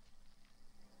Canada,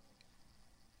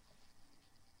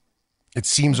 it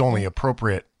seems only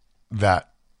appropriate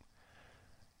that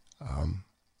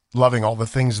loving all the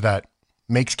things that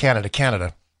makes Canada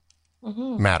Canada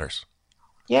matters.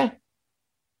 Yeah.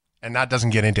 And that doesn't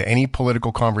get into any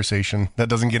political conversation. That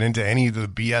doesn't get into any of the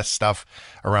BS stuff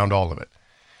around all of it.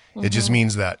 It just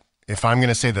means that if I'm going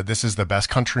to say that this is the best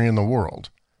country in the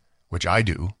world, which I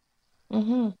do,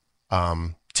 to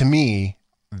me,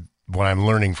 what I'm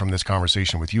learning from this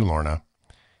conversation with you, Lorna,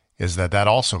 is that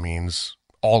also means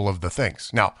all of the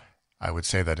things. Now, I would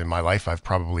say that in my life, I've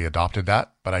probably adopted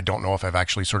that, but I don't know if I've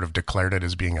actually sort of declared it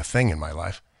as being a thing in my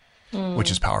life, which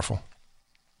is powerful.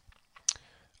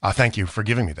 Thank you for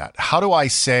giving me that. How do I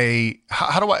say,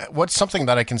 what's something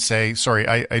that I can say, sorry,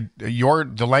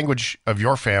 the language of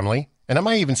your family And am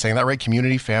I even saying that right?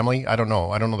 Community, family? I don't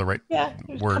know. I don't know the right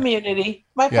word. Community.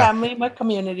 My family, my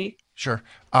community. Sure.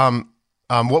 What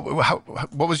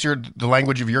was the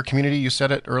language of your community? You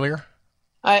said it earlier.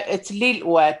 It's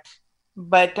Lilwat,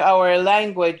 but our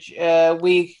language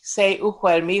we say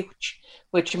Uhualmich,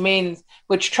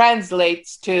 which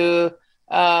translates to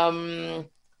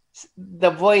the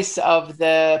voice of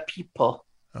the people.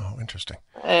 Oh, interesting.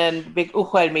 And big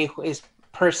Uhualmich is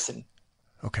person.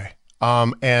 Okay.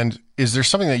 And is there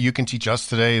something that you can teach us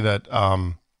today that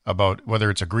about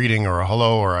whether it's a greeting or a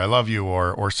hello or I love you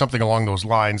or something along those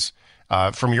lines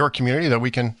from your community that we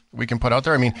can put out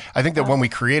there? I mean, I think that when we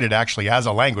create it actually as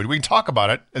a language, we can talk about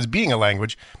it as being a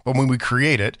language, but when we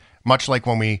create it, much like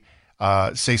when we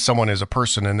say someone is a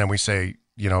person and then we say,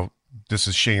 this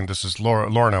is Shane, this is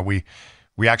Lorna, we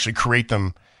actually create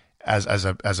them as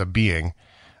a being.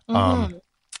 Mm-hmm.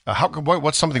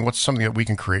 What's something that we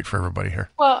can create for everybody here?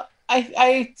 Well,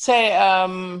 I'd say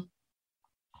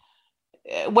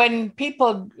when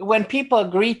people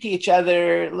greet each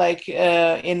other, like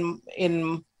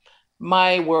in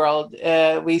my world,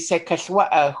 we say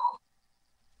kashwa'ah.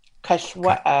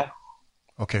 Kashwa'ah.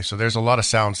 Okay, so there's a lot of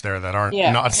sounds there that aren't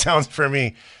not sounds for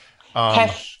me.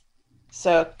 Kash.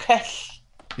 So kash.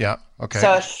 Yeah. Okay.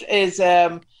 So is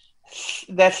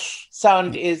that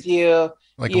sound is you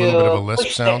like a little bit of a lisp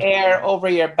push sound. The air over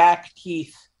your back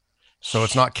teeth. So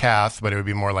it's not kath, but it would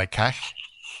be more like cash.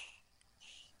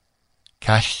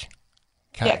 Cash.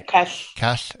 Yeah, cash.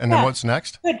 Cash. And then what's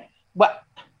next? Good. What?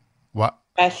 What?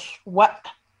 Cash. What?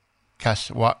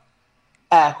 Cash. What?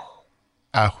 Ow.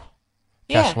 Ow.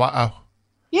 Cash. What? Ow.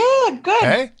 Yeah, good.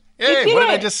 Hey. Hey, what did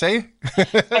I just say?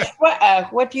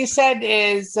 What you said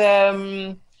is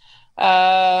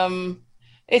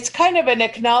it's kind of an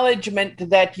acknowledgement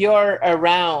that you're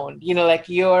around, like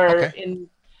you're in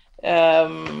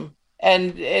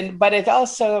and but it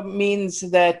also means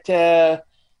that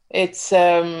it's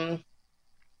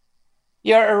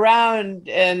you're around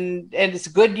and it's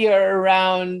good you're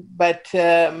around, but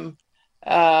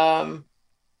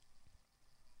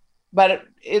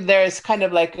there's kind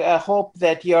of like a hope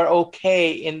that you're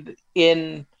okay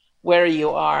in where you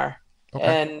are.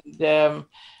 And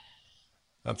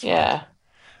that's okay,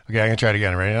 I'm gonna try it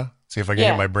again. Ready now? See if I can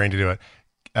get my brain to do it.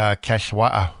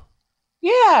 Kashwa'ah.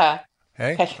 Yeah.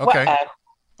 Hey. Kashwa'ah.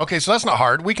 Okay, so that's not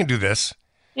hard. We can do this.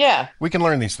 Yeah. We can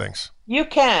learn these things. You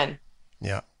can.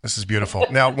 Yeah, this is beautiful.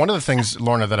 Now, one of the things,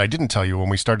 Lorna, that I didn't tell you when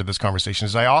we started this conversation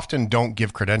is I often don't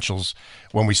give credentials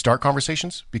when we start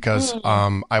conversations because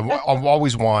I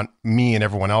always want me and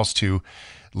everyone else to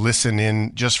listen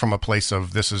in just from a place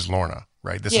of this is Lorna,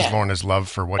 right? This is Lorna's love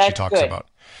for what she talks about.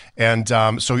 And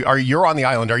so you're on the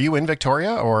island. Are you in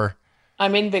Victoria or?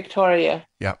 I'm in Victoria.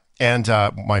 Yeah. And one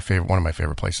of my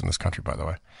favorite places in this country, by the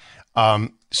way.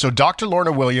 So Dr.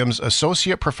 Lorna Williams,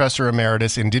 Associate Professor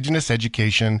Emeritus, Indigenous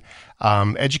Education,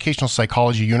 Educational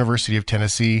Psychology, University of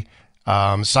Tennessee,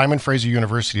 Simon Fraser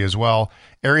University as well.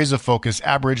 Areas of focus: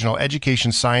 Aboriginal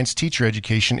education, science, teacher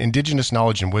education, Indigenous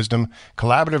knowledge and wisdom,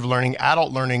 collaborative learning,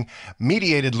 adult learning,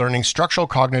 mediated learning, structural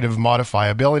cognitive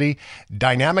modifiability,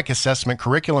 dynamic assessment,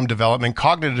 curriculum development,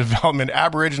 cognitive development,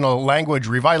 Aboriginal language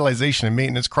revitalization and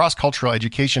maintenance, cross-cultural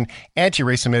education,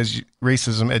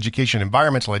 anti-racism education,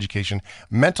 environmental education,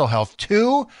 mental health,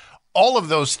 too. All of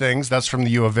those things, that's from the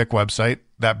U of Vic website.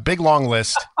 That big long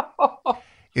list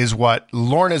is what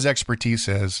Lorna's expertise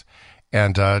is.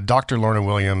 And Dr. Lorna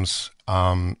Williams,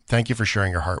 thank you for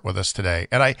sharing your heart with us today.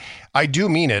 And I do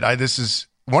mean it. This is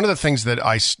one of the things that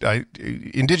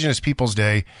Indigenous Peoples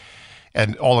Day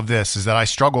and all of this is that I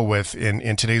struggle with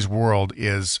in today's world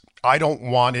is I don't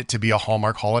want it to be a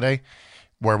Hallmark holiday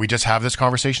where we just have this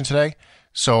conversation today.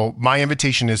 So my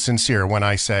invitation is sincere when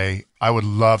I say I would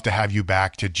love to have you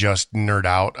back to just nerd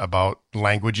out about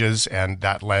languages and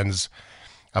that lens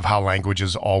of how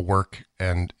languages all work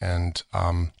and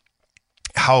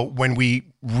how when we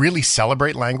really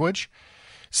celebrate language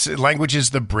is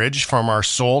the bridge from our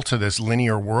soul to this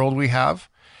linear world we have.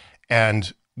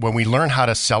 And when we learn how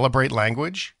to celebrate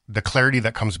language, the clarity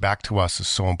that comes back to us is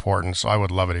so important. So I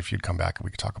would love it if you'd come back and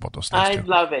we could talk about those things I'd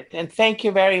love it. And thank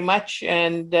you very much.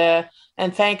 And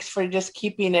thanks for just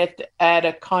keeping it at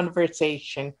a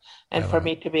conversation and for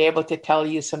me to be able to tell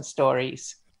you some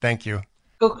stories. Thank you.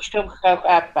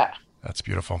 That's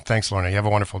beautiful. Thanks, Lorna. You have a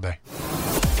wonderful day.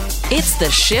 It's the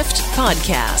Shift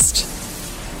Podcast.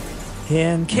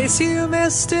 In case you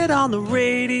missed it on the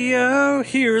radio,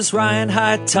 here's Ryan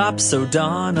High-Tops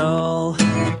O'Donnell.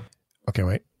 Okay,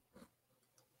 wait.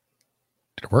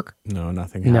 Did it work? No,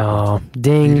 nothing happened. No.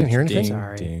 Ding. You didn't hear anything?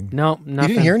 Sorry. Ding. No, nothing. You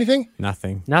didn't hear anything?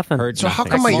 Nothing. Nothing. So how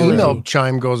come my email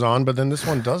chime goes on, but then this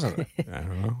one doesn't? I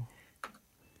don't know.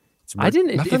 I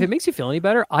didn't. Nothing? If it makes you feel any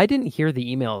better, I didn't hear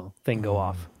the email thing go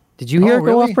off. Did you hear it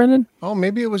go off, Brendan? Oh,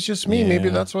 maybe it was just me. Yeah. Maybe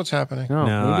that's what's happening.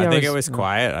 No, I think it was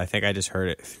quiet. I think I just heard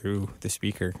it through the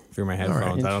speaker, through my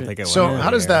headphones. I don't think it was. So how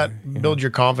does that build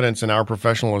your confidence in our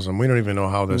professionalism? We don't even know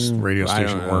how this radio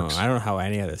station works. I don't know how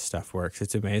any of this stuff works.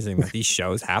 It's amazing that these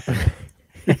shows happen.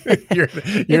 You're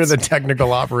the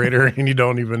technical operator and you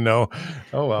don't even know.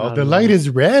 Oh, well, the light is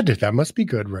red. That must be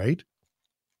good, right?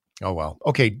 Oh, well.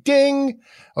 Okay, ding.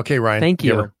 Okay, Ryan. Thank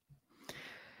you.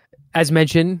 As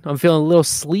mentioned, I'm feeling a little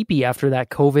sleepy after that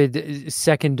COVID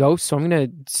second dose, so I'm going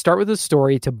to start with a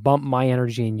story to bump my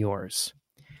energy and yours.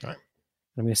 All right.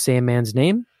 I'm going to say a man's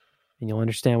name, and you'll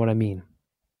understand what I mean.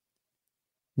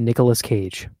 Nicolas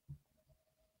Cage.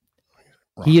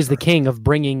 He is the king of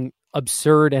bringing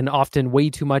absurd and often way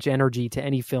too much energy to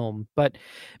any film, but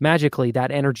magically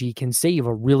that energy can save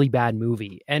a really bad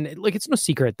movie. And it's no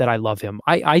secret that I love him.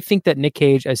 I think that Nick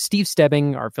Cage, as Steve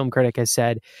Stebbing, our film critic, has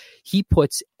said, he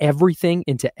puts everything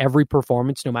into every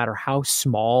performance, no matter how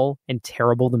small and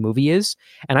terrible the movie is.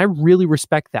 And I really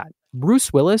respect that.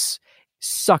 Bruce Willis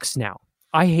sucks now.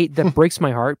 I hate that. Breaks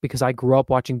my heart because I grew up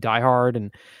watching Die Hard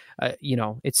and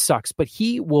it sucks, but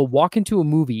he will walk into a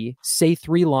movie, say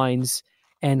 3 lines,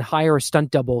 and hire a stunt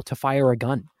double to fire a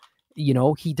gun.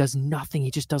 He does nothing.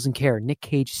 He just doesn't care. Nick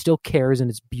Cage still cares,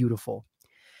 and it's beautiful.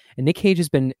 And Nick Cage has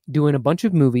been doing a bunch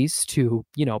of movies to,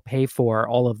 pay for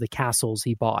all of the castles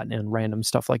he bought and random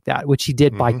stuff like that, which he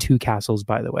did buy 2 castles,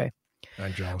 by the way.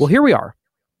 Well, here we are.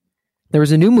 There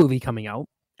is a new movie coming out,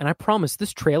 and I promise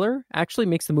this trailer actually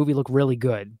makes the movie look really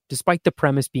good, despite the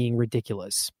premise being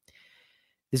ridiculous.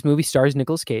 This movie stars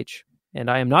Nicolas Cage, and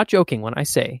I am not joking when I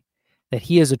say that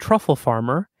he is a truffle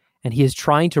farmer and he is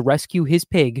trying to rescue his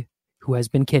pig who has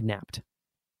been kidnapped.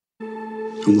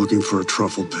 I'm looking for a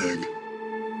truffle pig.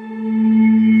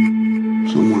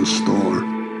 Someone stole her.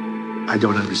 I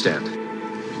don't understand.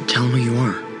 Tell him who you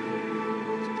are.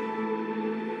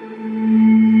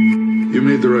 You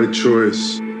made the right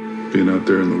choice being out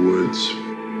there in the woods.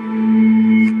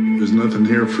 There's nothing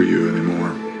here for you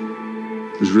anymore.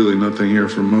 There's really nothing here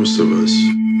for most of us.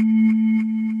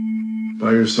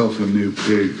 Buy yourself a new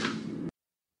pig.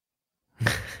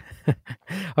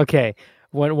 Okay,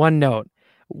 one note.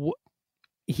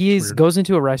 He goes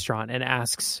into a restaurant and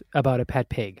asks about a pet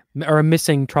pig or a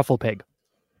missing truffle pig.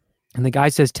 And the guy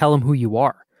says, tell him who you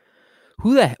are.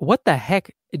 What the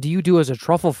heck do you do as a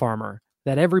truffle farmer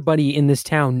that everybody in this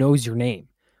town knows your name?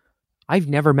 I've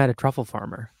never met a truffle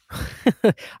farmer.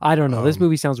 I don't know. This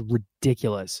movie sounds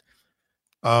ridiculous.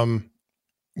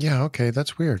 Yeah, okay,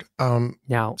 that's weird.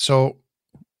 Now, so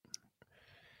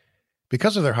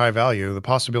because of their high value, the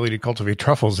possibility to cultivate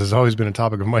truffles has always been a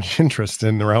topic of much interest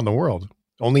in around the world.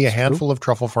 Only a handful of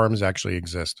truffle farms actually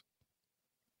exist.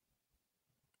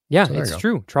 Yeah, so it's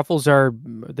true. Truffles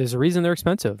there's a reason they're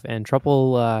expensive. And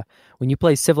truffle, when you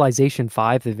play Civilization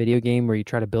 5, the video game where you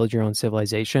try to build your own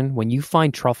civilization, when you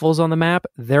find truffles on the map,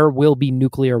 there will be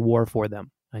nuclear war for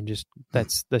them. And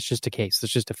that's just a case.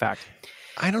 That's just a fact.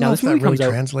 I don't know if that really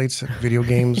translates video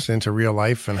games into real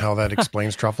life and how that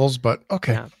explains truffles, but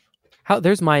okay. Yeah.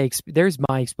 There's my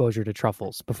exposure to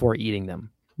truffles before eating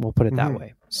them. We'll put it that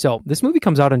way. So this movie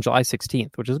comes out on July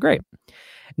 16th, which is great.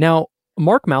 Now,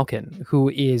 Mark Malkin, who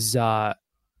is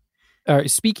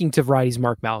speaking to Variety's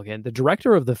Mark Malkin, the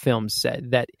director of the film,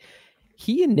 said that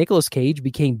he and Nicolas Cage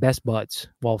became best buds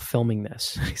while filming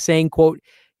this, saying, quote,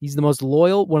 he's one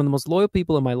of the most loyal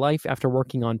people in my life after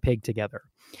working on Pig together.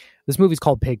 This movie's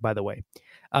called Pig, by the way.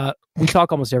 We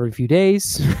talk almost every few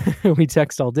days. We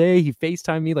text all day. He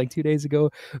FaceTimed me like 2 days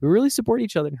ago. We really support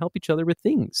each other and help each other with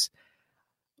things.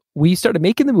 We started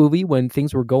making the movie when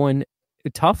things were going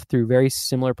tough through very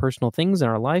similar personal things in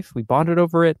our life. We bonded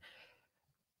over it.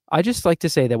 I just like to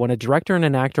say that when a director and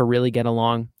an actor really get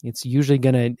along, it's usually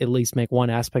going to at least make one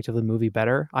aspect of the movie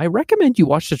better. I recommend you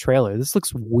watch the trailer. This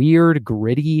looks weird,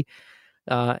 gritty,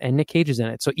 and Nick Cage is in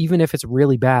it. So even if it's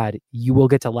really bad, you will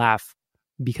get to laugh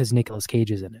because Nicolas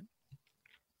Cage is in it.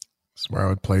 That's where I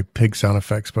would play pig sound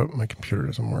effects, but my computer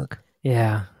doesn't work.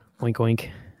 Yeah. Wink,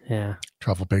 wink. Yeah.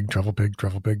 Truffle pig, truffle pig,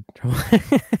 truffle pig.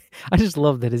 I just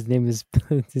love that his name is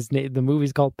the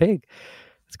movie's called Pig.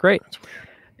 It's great. That's weird.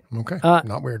 Okay.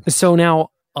 Not weird. So now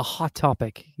a hot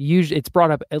topic. Usually it's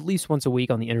brought up at least once a week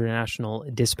on the International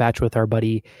Dispatch with our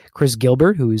buddy Chris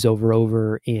Gilbert, who is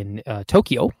over in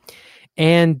Tokyo.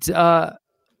 And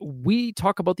we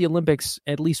talk about the Olympics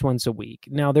at least once a week.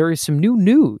 Now, there is some new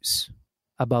news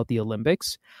about the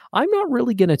Olympics. I'm not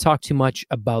really going to talk too much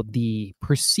about the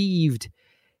perceived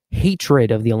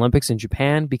hatred of the Olympics in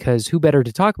Japan, because who better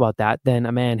to talk about that than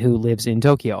a man who lives in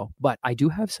Tokyo? But I do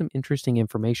have some interesting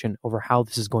information over how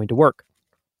this is going to work.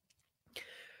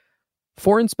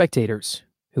 Foreign spectators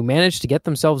who manage to get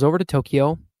themselves over to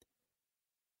Tokyo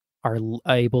are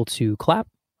able to clap.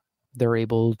 They're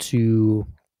able to,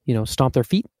 stomp their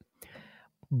feet,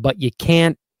 but you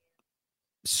can't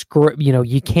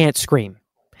you can't scream.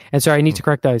 And sorry, I need to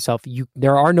correct myself.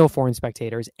 There are no foreign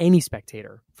spectators, any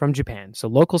spectator from Japan. So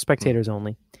local spectators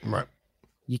only. Right.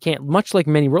 You can't, much like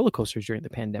many roller coasters during the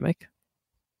pandemic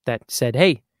that said,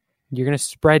 hey, you're going to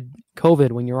spread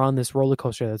COVID when you're on this roller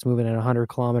coaster that's moving at 100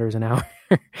 kilometers an hour.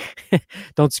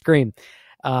 Don't scream.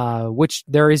 Which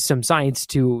there is some science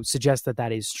to suggest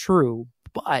that is true.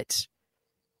 But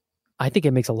I think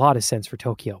it makes a lot of sense for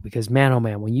Tokyo because, man, oh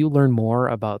man, when you learn more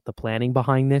about the planning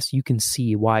behind this, you can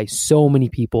see why so many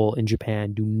people in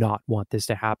Japan do not want this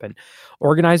to happen.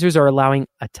 Organizers are allowing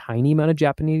a tiny amount of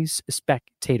Japanese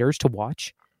spectators to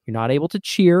watch. You're not able to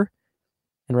cheer.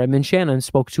 And Redmond Shannon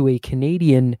spoke to a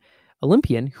Canadian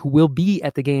Olympian who will be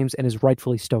at the games and is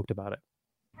rightfully stoked about it.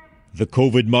 The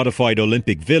COVID-modified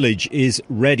Olympic Village is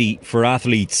ready for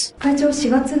athletes. And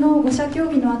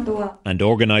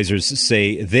organisers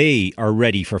say they are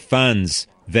ready for fans.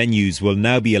 Venues will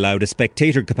now be allowed a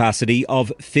spectator capacity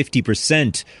of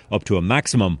 50%, up to a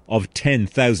maximum of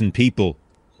 10,000 people.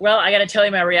 Well, I got to tell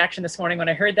you, my reaction this morning when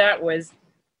I heard that was,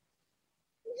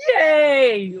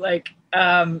 yay!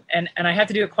 And I have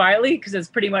to do it quietly because it's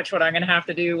pretty much what I'm going to have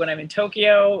to do when I'm in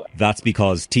Tokyo. That's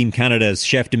because Team Canada's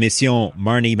chef de mission,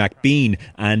 Marnie McBean,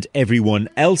 and everyone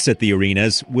else at the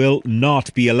arenas will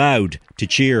not be allowed to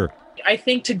cheer. I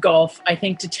think to golf, I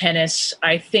think to tennis,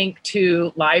 I think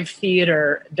to live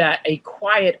theater that a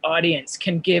quiet audience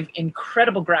can give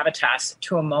incredible gravitas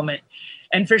to a moment.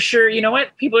 And for sure, you know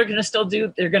what? People are going to still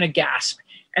do, they're going to gasp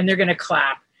and they're going to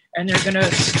clap and they're going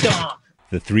to stomp.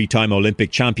 The three-time Olympic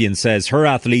champion says her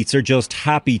athletes are just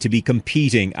happy to be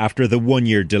competing after the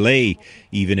one-year delay,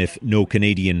 even if no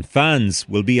Canadian fans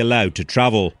will be allowed to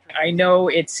travel. I know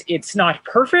it's not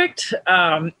perfect.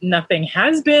 Nothing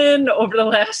has been over the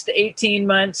last 18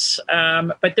 months,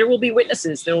 but there will be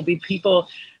witnesses. There will be people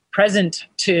present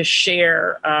to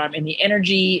share in the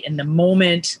energy, in the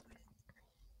moment.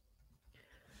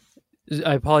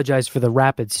 I apologize for the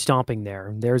rapid stomping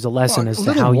there. There's a lesson as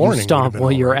to how you stomp while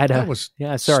you're at That was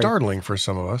startling for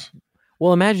some of us.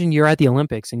 Well, imagine you're at the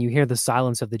Olympics and you hear the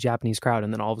silence of the Japanese crowd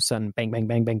and then all of a sudden, bang, bang,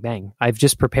 bang, bang, bang. I've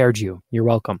just prepared you. You're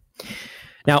welcome.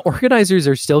 Now, organizers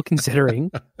are still considering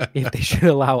if they should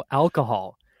allow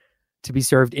alcohol to be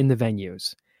served in the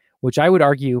venues, which I would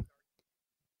argue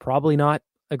probably not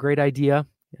a great idea.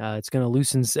 It's going to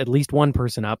loosen at least one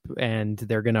person up and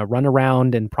they're going to run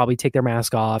around and probably take their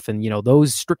mask off. And,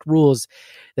 those strict rules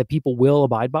that people will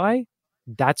abide by,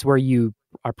 that's where you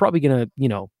are probably going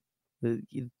to,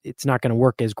 it's not going to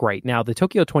work as great. Now, the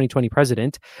Tokyo 2020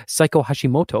 president, Saiko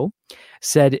Hashimoto,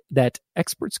 said that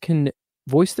experts can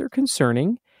voice their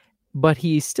concerning, but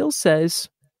he still says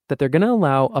that they're going to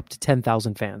allow up to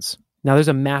 10,000 fans. Now, there's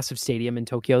a massive stadium in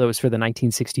Tokyo that was for the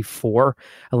 1964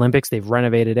 Olympics. They've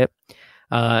renovated it.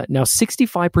 Now,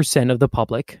 65% of the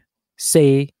public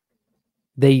say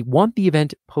they want the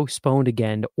event postponed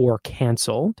again or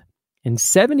canceled. And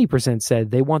 70% said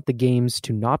they want the games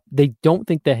they don't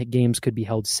think the games could be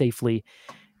held safely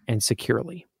and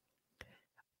securely.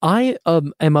 I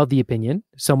am of the opinion,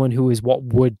 someone who is what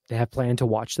would have planned to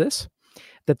watch this,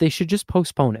 that they should just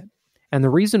postpone it. And the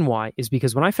reason why is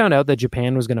because when I found out that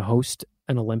Japan was going to host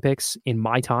an Olympics in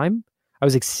my time, I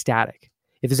was ecstatic.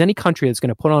 If there's any country that's going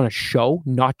to put on a show,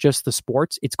 not just the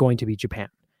sports, it's going to be Japan.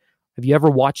 Have you ever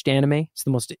watched anime? It's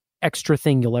the most extra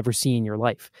thing you'll ever see in your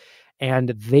life. And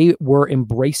they were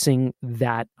embracing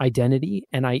that identity.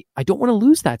 And I don't want to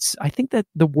lose that. I think that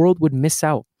the world would miss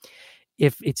out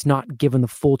if it's not given the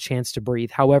full chance to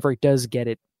breathe. However, it does get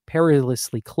it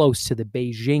perilously close to the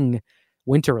Beijing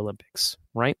Winter Olympics,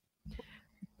 right?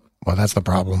 Well, that's the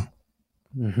problem.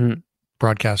 Mm-hmm.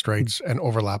 Broadcast rights and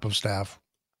overlap of staff.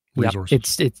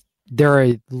 Resources. Yep. There are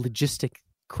logistic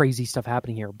crazy stuff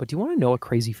happening here. But do you want to know a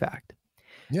crazy fact?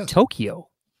 Yes. Tokyo,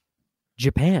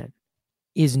 Japan,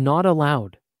 is not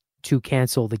allowed to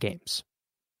cancel the games.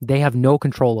 They have no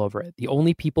control over it. The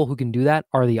only people who can do that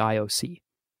are the IOC.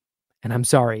 And I'm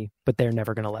sorry, but they're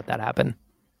never going to let that happen.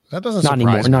 That doesn't not surprise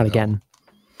anymore. me, Not though. again.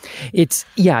 It's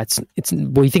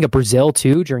well, you think of Brazil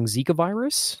too during Zika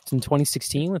virus. It's in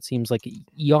 2016. It seems like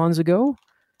eons ago.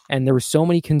 And there were so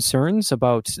many concerns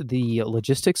about the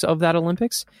logistics of that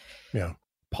Olympics. Yeah.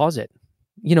 Pause it.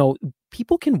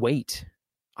 People can wait.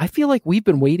 I feel like we've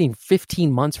been waiting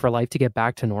 15 months for life to get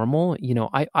back to normal.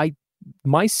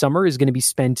 My summer is going to be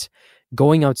spent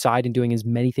going outside and doing as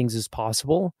many things as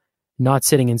possible, not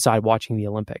sitting inside watching the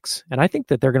Olympics. And I think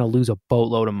that they're going to lose a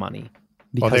boatload of money.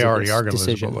 because they of already this are going to lose a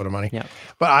decision. boatload of money. Yeah.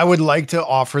 But I would like to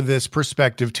offer this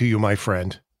perspective to you, my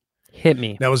friend. Hit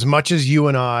me. Now, as much as you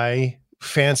and I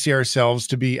fancy ourselves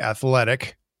to be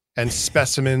athletic and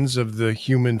specimens of the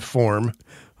human form,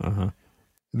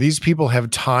 these people have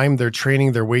timed their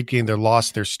training, their weight gain, their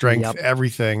loss, their strength,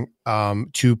 everything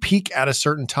to peak at a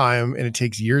certain time, and it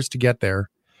takes years to get there.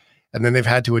 And then they've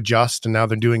had to adjust, and now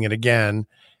they're doing it again.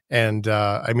 And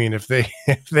I mean, if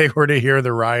they were to hear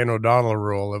the Ryan O'Donnell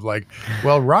rule of like,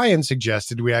 well, Ryan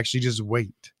suggested we actually just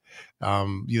wait.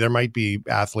 There might be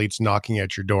athletes knocking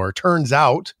at your door. Turns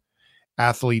out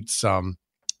athletes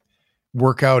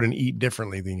work out and eat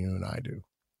differently than you and I do.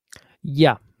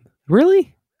 Yeah.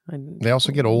 Really? They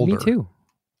also get older. Me too.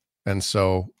 And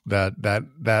so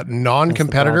that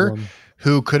non-competitor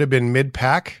who could have been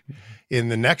mid-pack in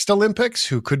the next Olympics,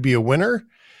 who could be a winner,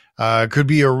 could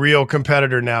be a real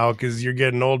competitor now because you're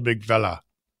getting old, big fella.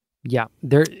 Yeah,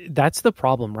 that's the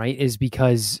problem, right? Is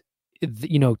because,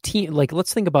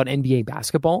 let's think about NBA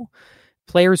basketball.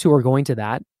 Players who are going to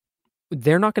that,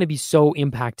 they're not going to be so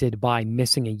impacted by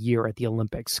missing a year at the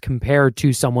Olympics compared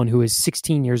to someone who is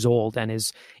 16 years old and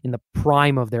is in the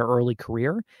prime of their early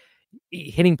career.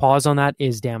 Hitting pause on that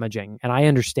is damaging, and I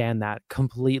understand that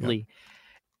completely.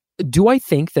 Yeah. Do I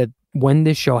think that when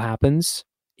this show happens,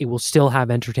 it will still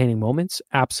have entertaining moments?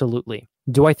 Absolutely.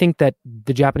 Do I think that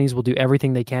the Japanese will do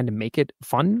everything they can to make it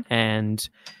fun and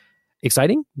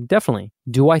exciting? Definitely.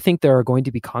 Do I think there are going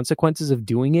to be consequences of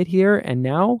doing it here and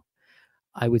now?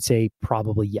 I would say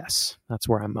probably yes. That's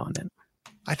where I'm on it.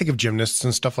 I think of gymnasts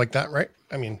and stuff like that, right?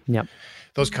 I mean,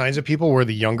 those kinds of people where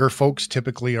the younger folks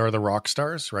typically are the rock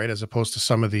stars, right? As opposed to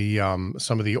some of the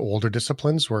older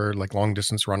disciplines where like long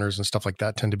distance runners and stuff like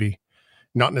that tend to be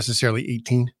not necessarily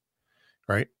 18,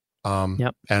 right?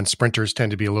 And sprinters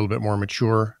tend to be a little bit more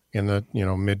mature in the,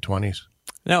 mid 20s.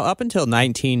 Now, up until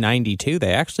 1992,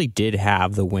 they actually did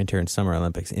have the Winter and Summer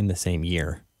Olympics in the same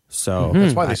year. So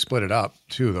that's why they split it up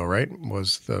too, though, right?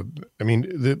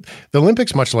 The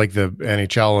Olympics, much like the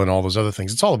NHL and all those other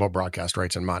things, it's all about broadcast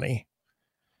rights and money.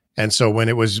 And so when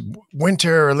it was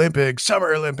Winter Olympics,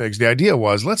 Summer Olympics, the idea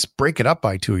was let's break it up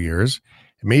by 2 years.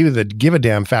 Maybe the give a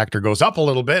damn factor goes up a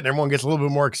little bit and everyone gets a little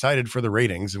bit more excited for the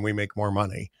ratings and we make more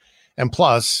money. And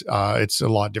plus, it's a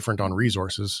lot different on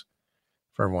resources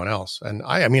for everyone else. And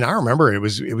I remember it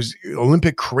was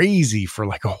Olympic crazy for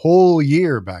like a whole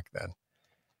year back then.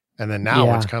 And then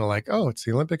now it's kind of like, oh, it's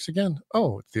the Olympics again.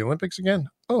 Oh, it's the Olympics again.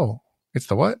 Oh, it's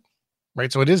the what?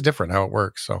 Right. So it is different how it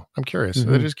works. So I'm curious.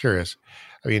 Mm-hmm. It is curious.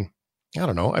 I mean, I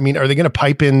don't know. I mean, are they going to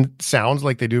pipe in sounds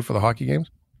like they do for the hockey games?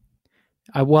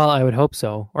 I would hope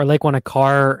so. Or like when a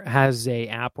car has a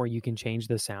app where you can change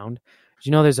the sound.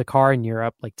 There's a car in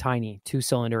Europe, like tiny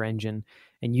 2-cylinder engine,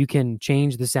 and you can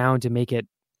change the sound to make it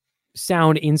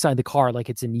sound inside the car like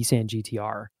it's a Nissan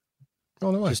GTR.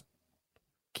 Oh, no way.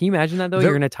 Can you imagine that though?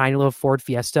 You're in a tiny little Ford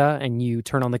Fiesta and you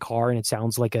turn on the car and it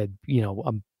sounds like a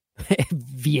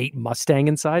V8 Mustang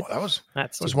inside. Well,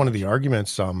 that was one of the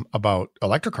arguments about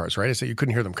electric cars, right? Is that you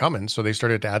couldn't hear them coming, so they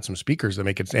started to add some speakers that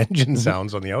make its engine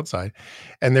sounds on the outside.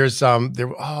 And there's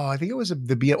I think it was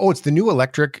it's the new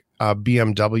electric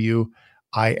BMW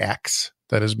iX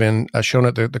that has been shown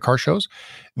at the car shows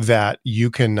that you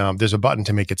can there's a button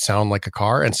to make it sound like a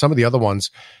car, and some of the other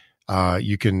ones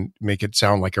you can make it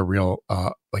sound like a real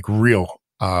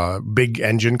big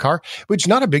engine car, which is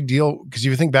not a big deal because if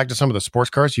you think back to some of the sports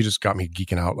cars, you just got me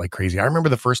geeking out like crazy. I remember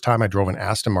the first time I drove an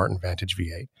Aston Martin Vantage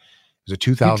V8. It was a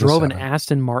 2007. You drove an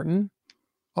Aston Martin?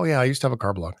 Oh yeah, I used to have a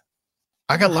car blog.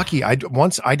 I got lucky. I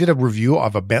did a review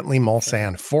of a Bentley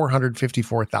Mulsanne,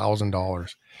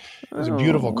 $454,000. It was a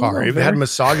beautiful car. It had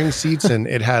massaging seats and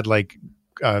it had like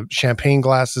champagne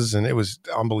glasses, and it was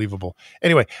unbelievable.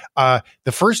 Anyway,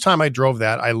 the first time I drove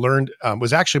that, I learned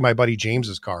was actually my buddy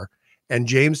James's car. And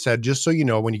James said, just so you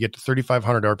know, when you get to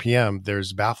 3,500 RPM,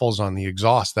 there's baffles on the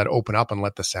exhaust that open up and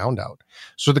let the sound out.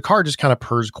 So the car just kind of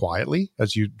purrs quietly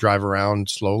as you drive around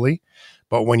slowly.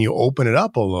 But when you open it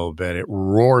up a little bit, it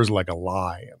roars like a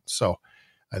lion. So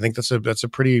I think that's a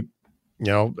pretty,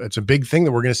 it's a big thing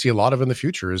that we're going to see a lot of in the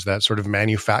future, is that sort of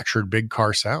manufactured big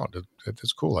car sound.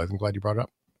 It's cool. I'm glad you brought it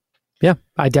up. Yeah,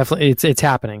 I definitely, it's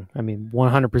happening. I mean,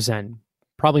 100%.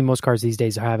 Probably most cars these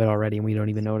days have it already and we don't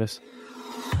even notice.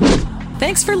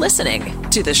 Thanks for listening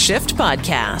to the Shift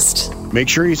Podcast. Make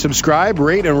sure you subscribe,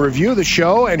 rate, and review the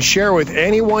show and share with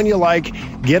anyone you like.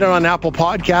 Get it on Apple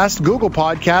Podcasts, Google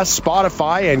Podcasts,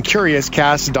 Spotify, and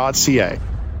CuriousCast.ca.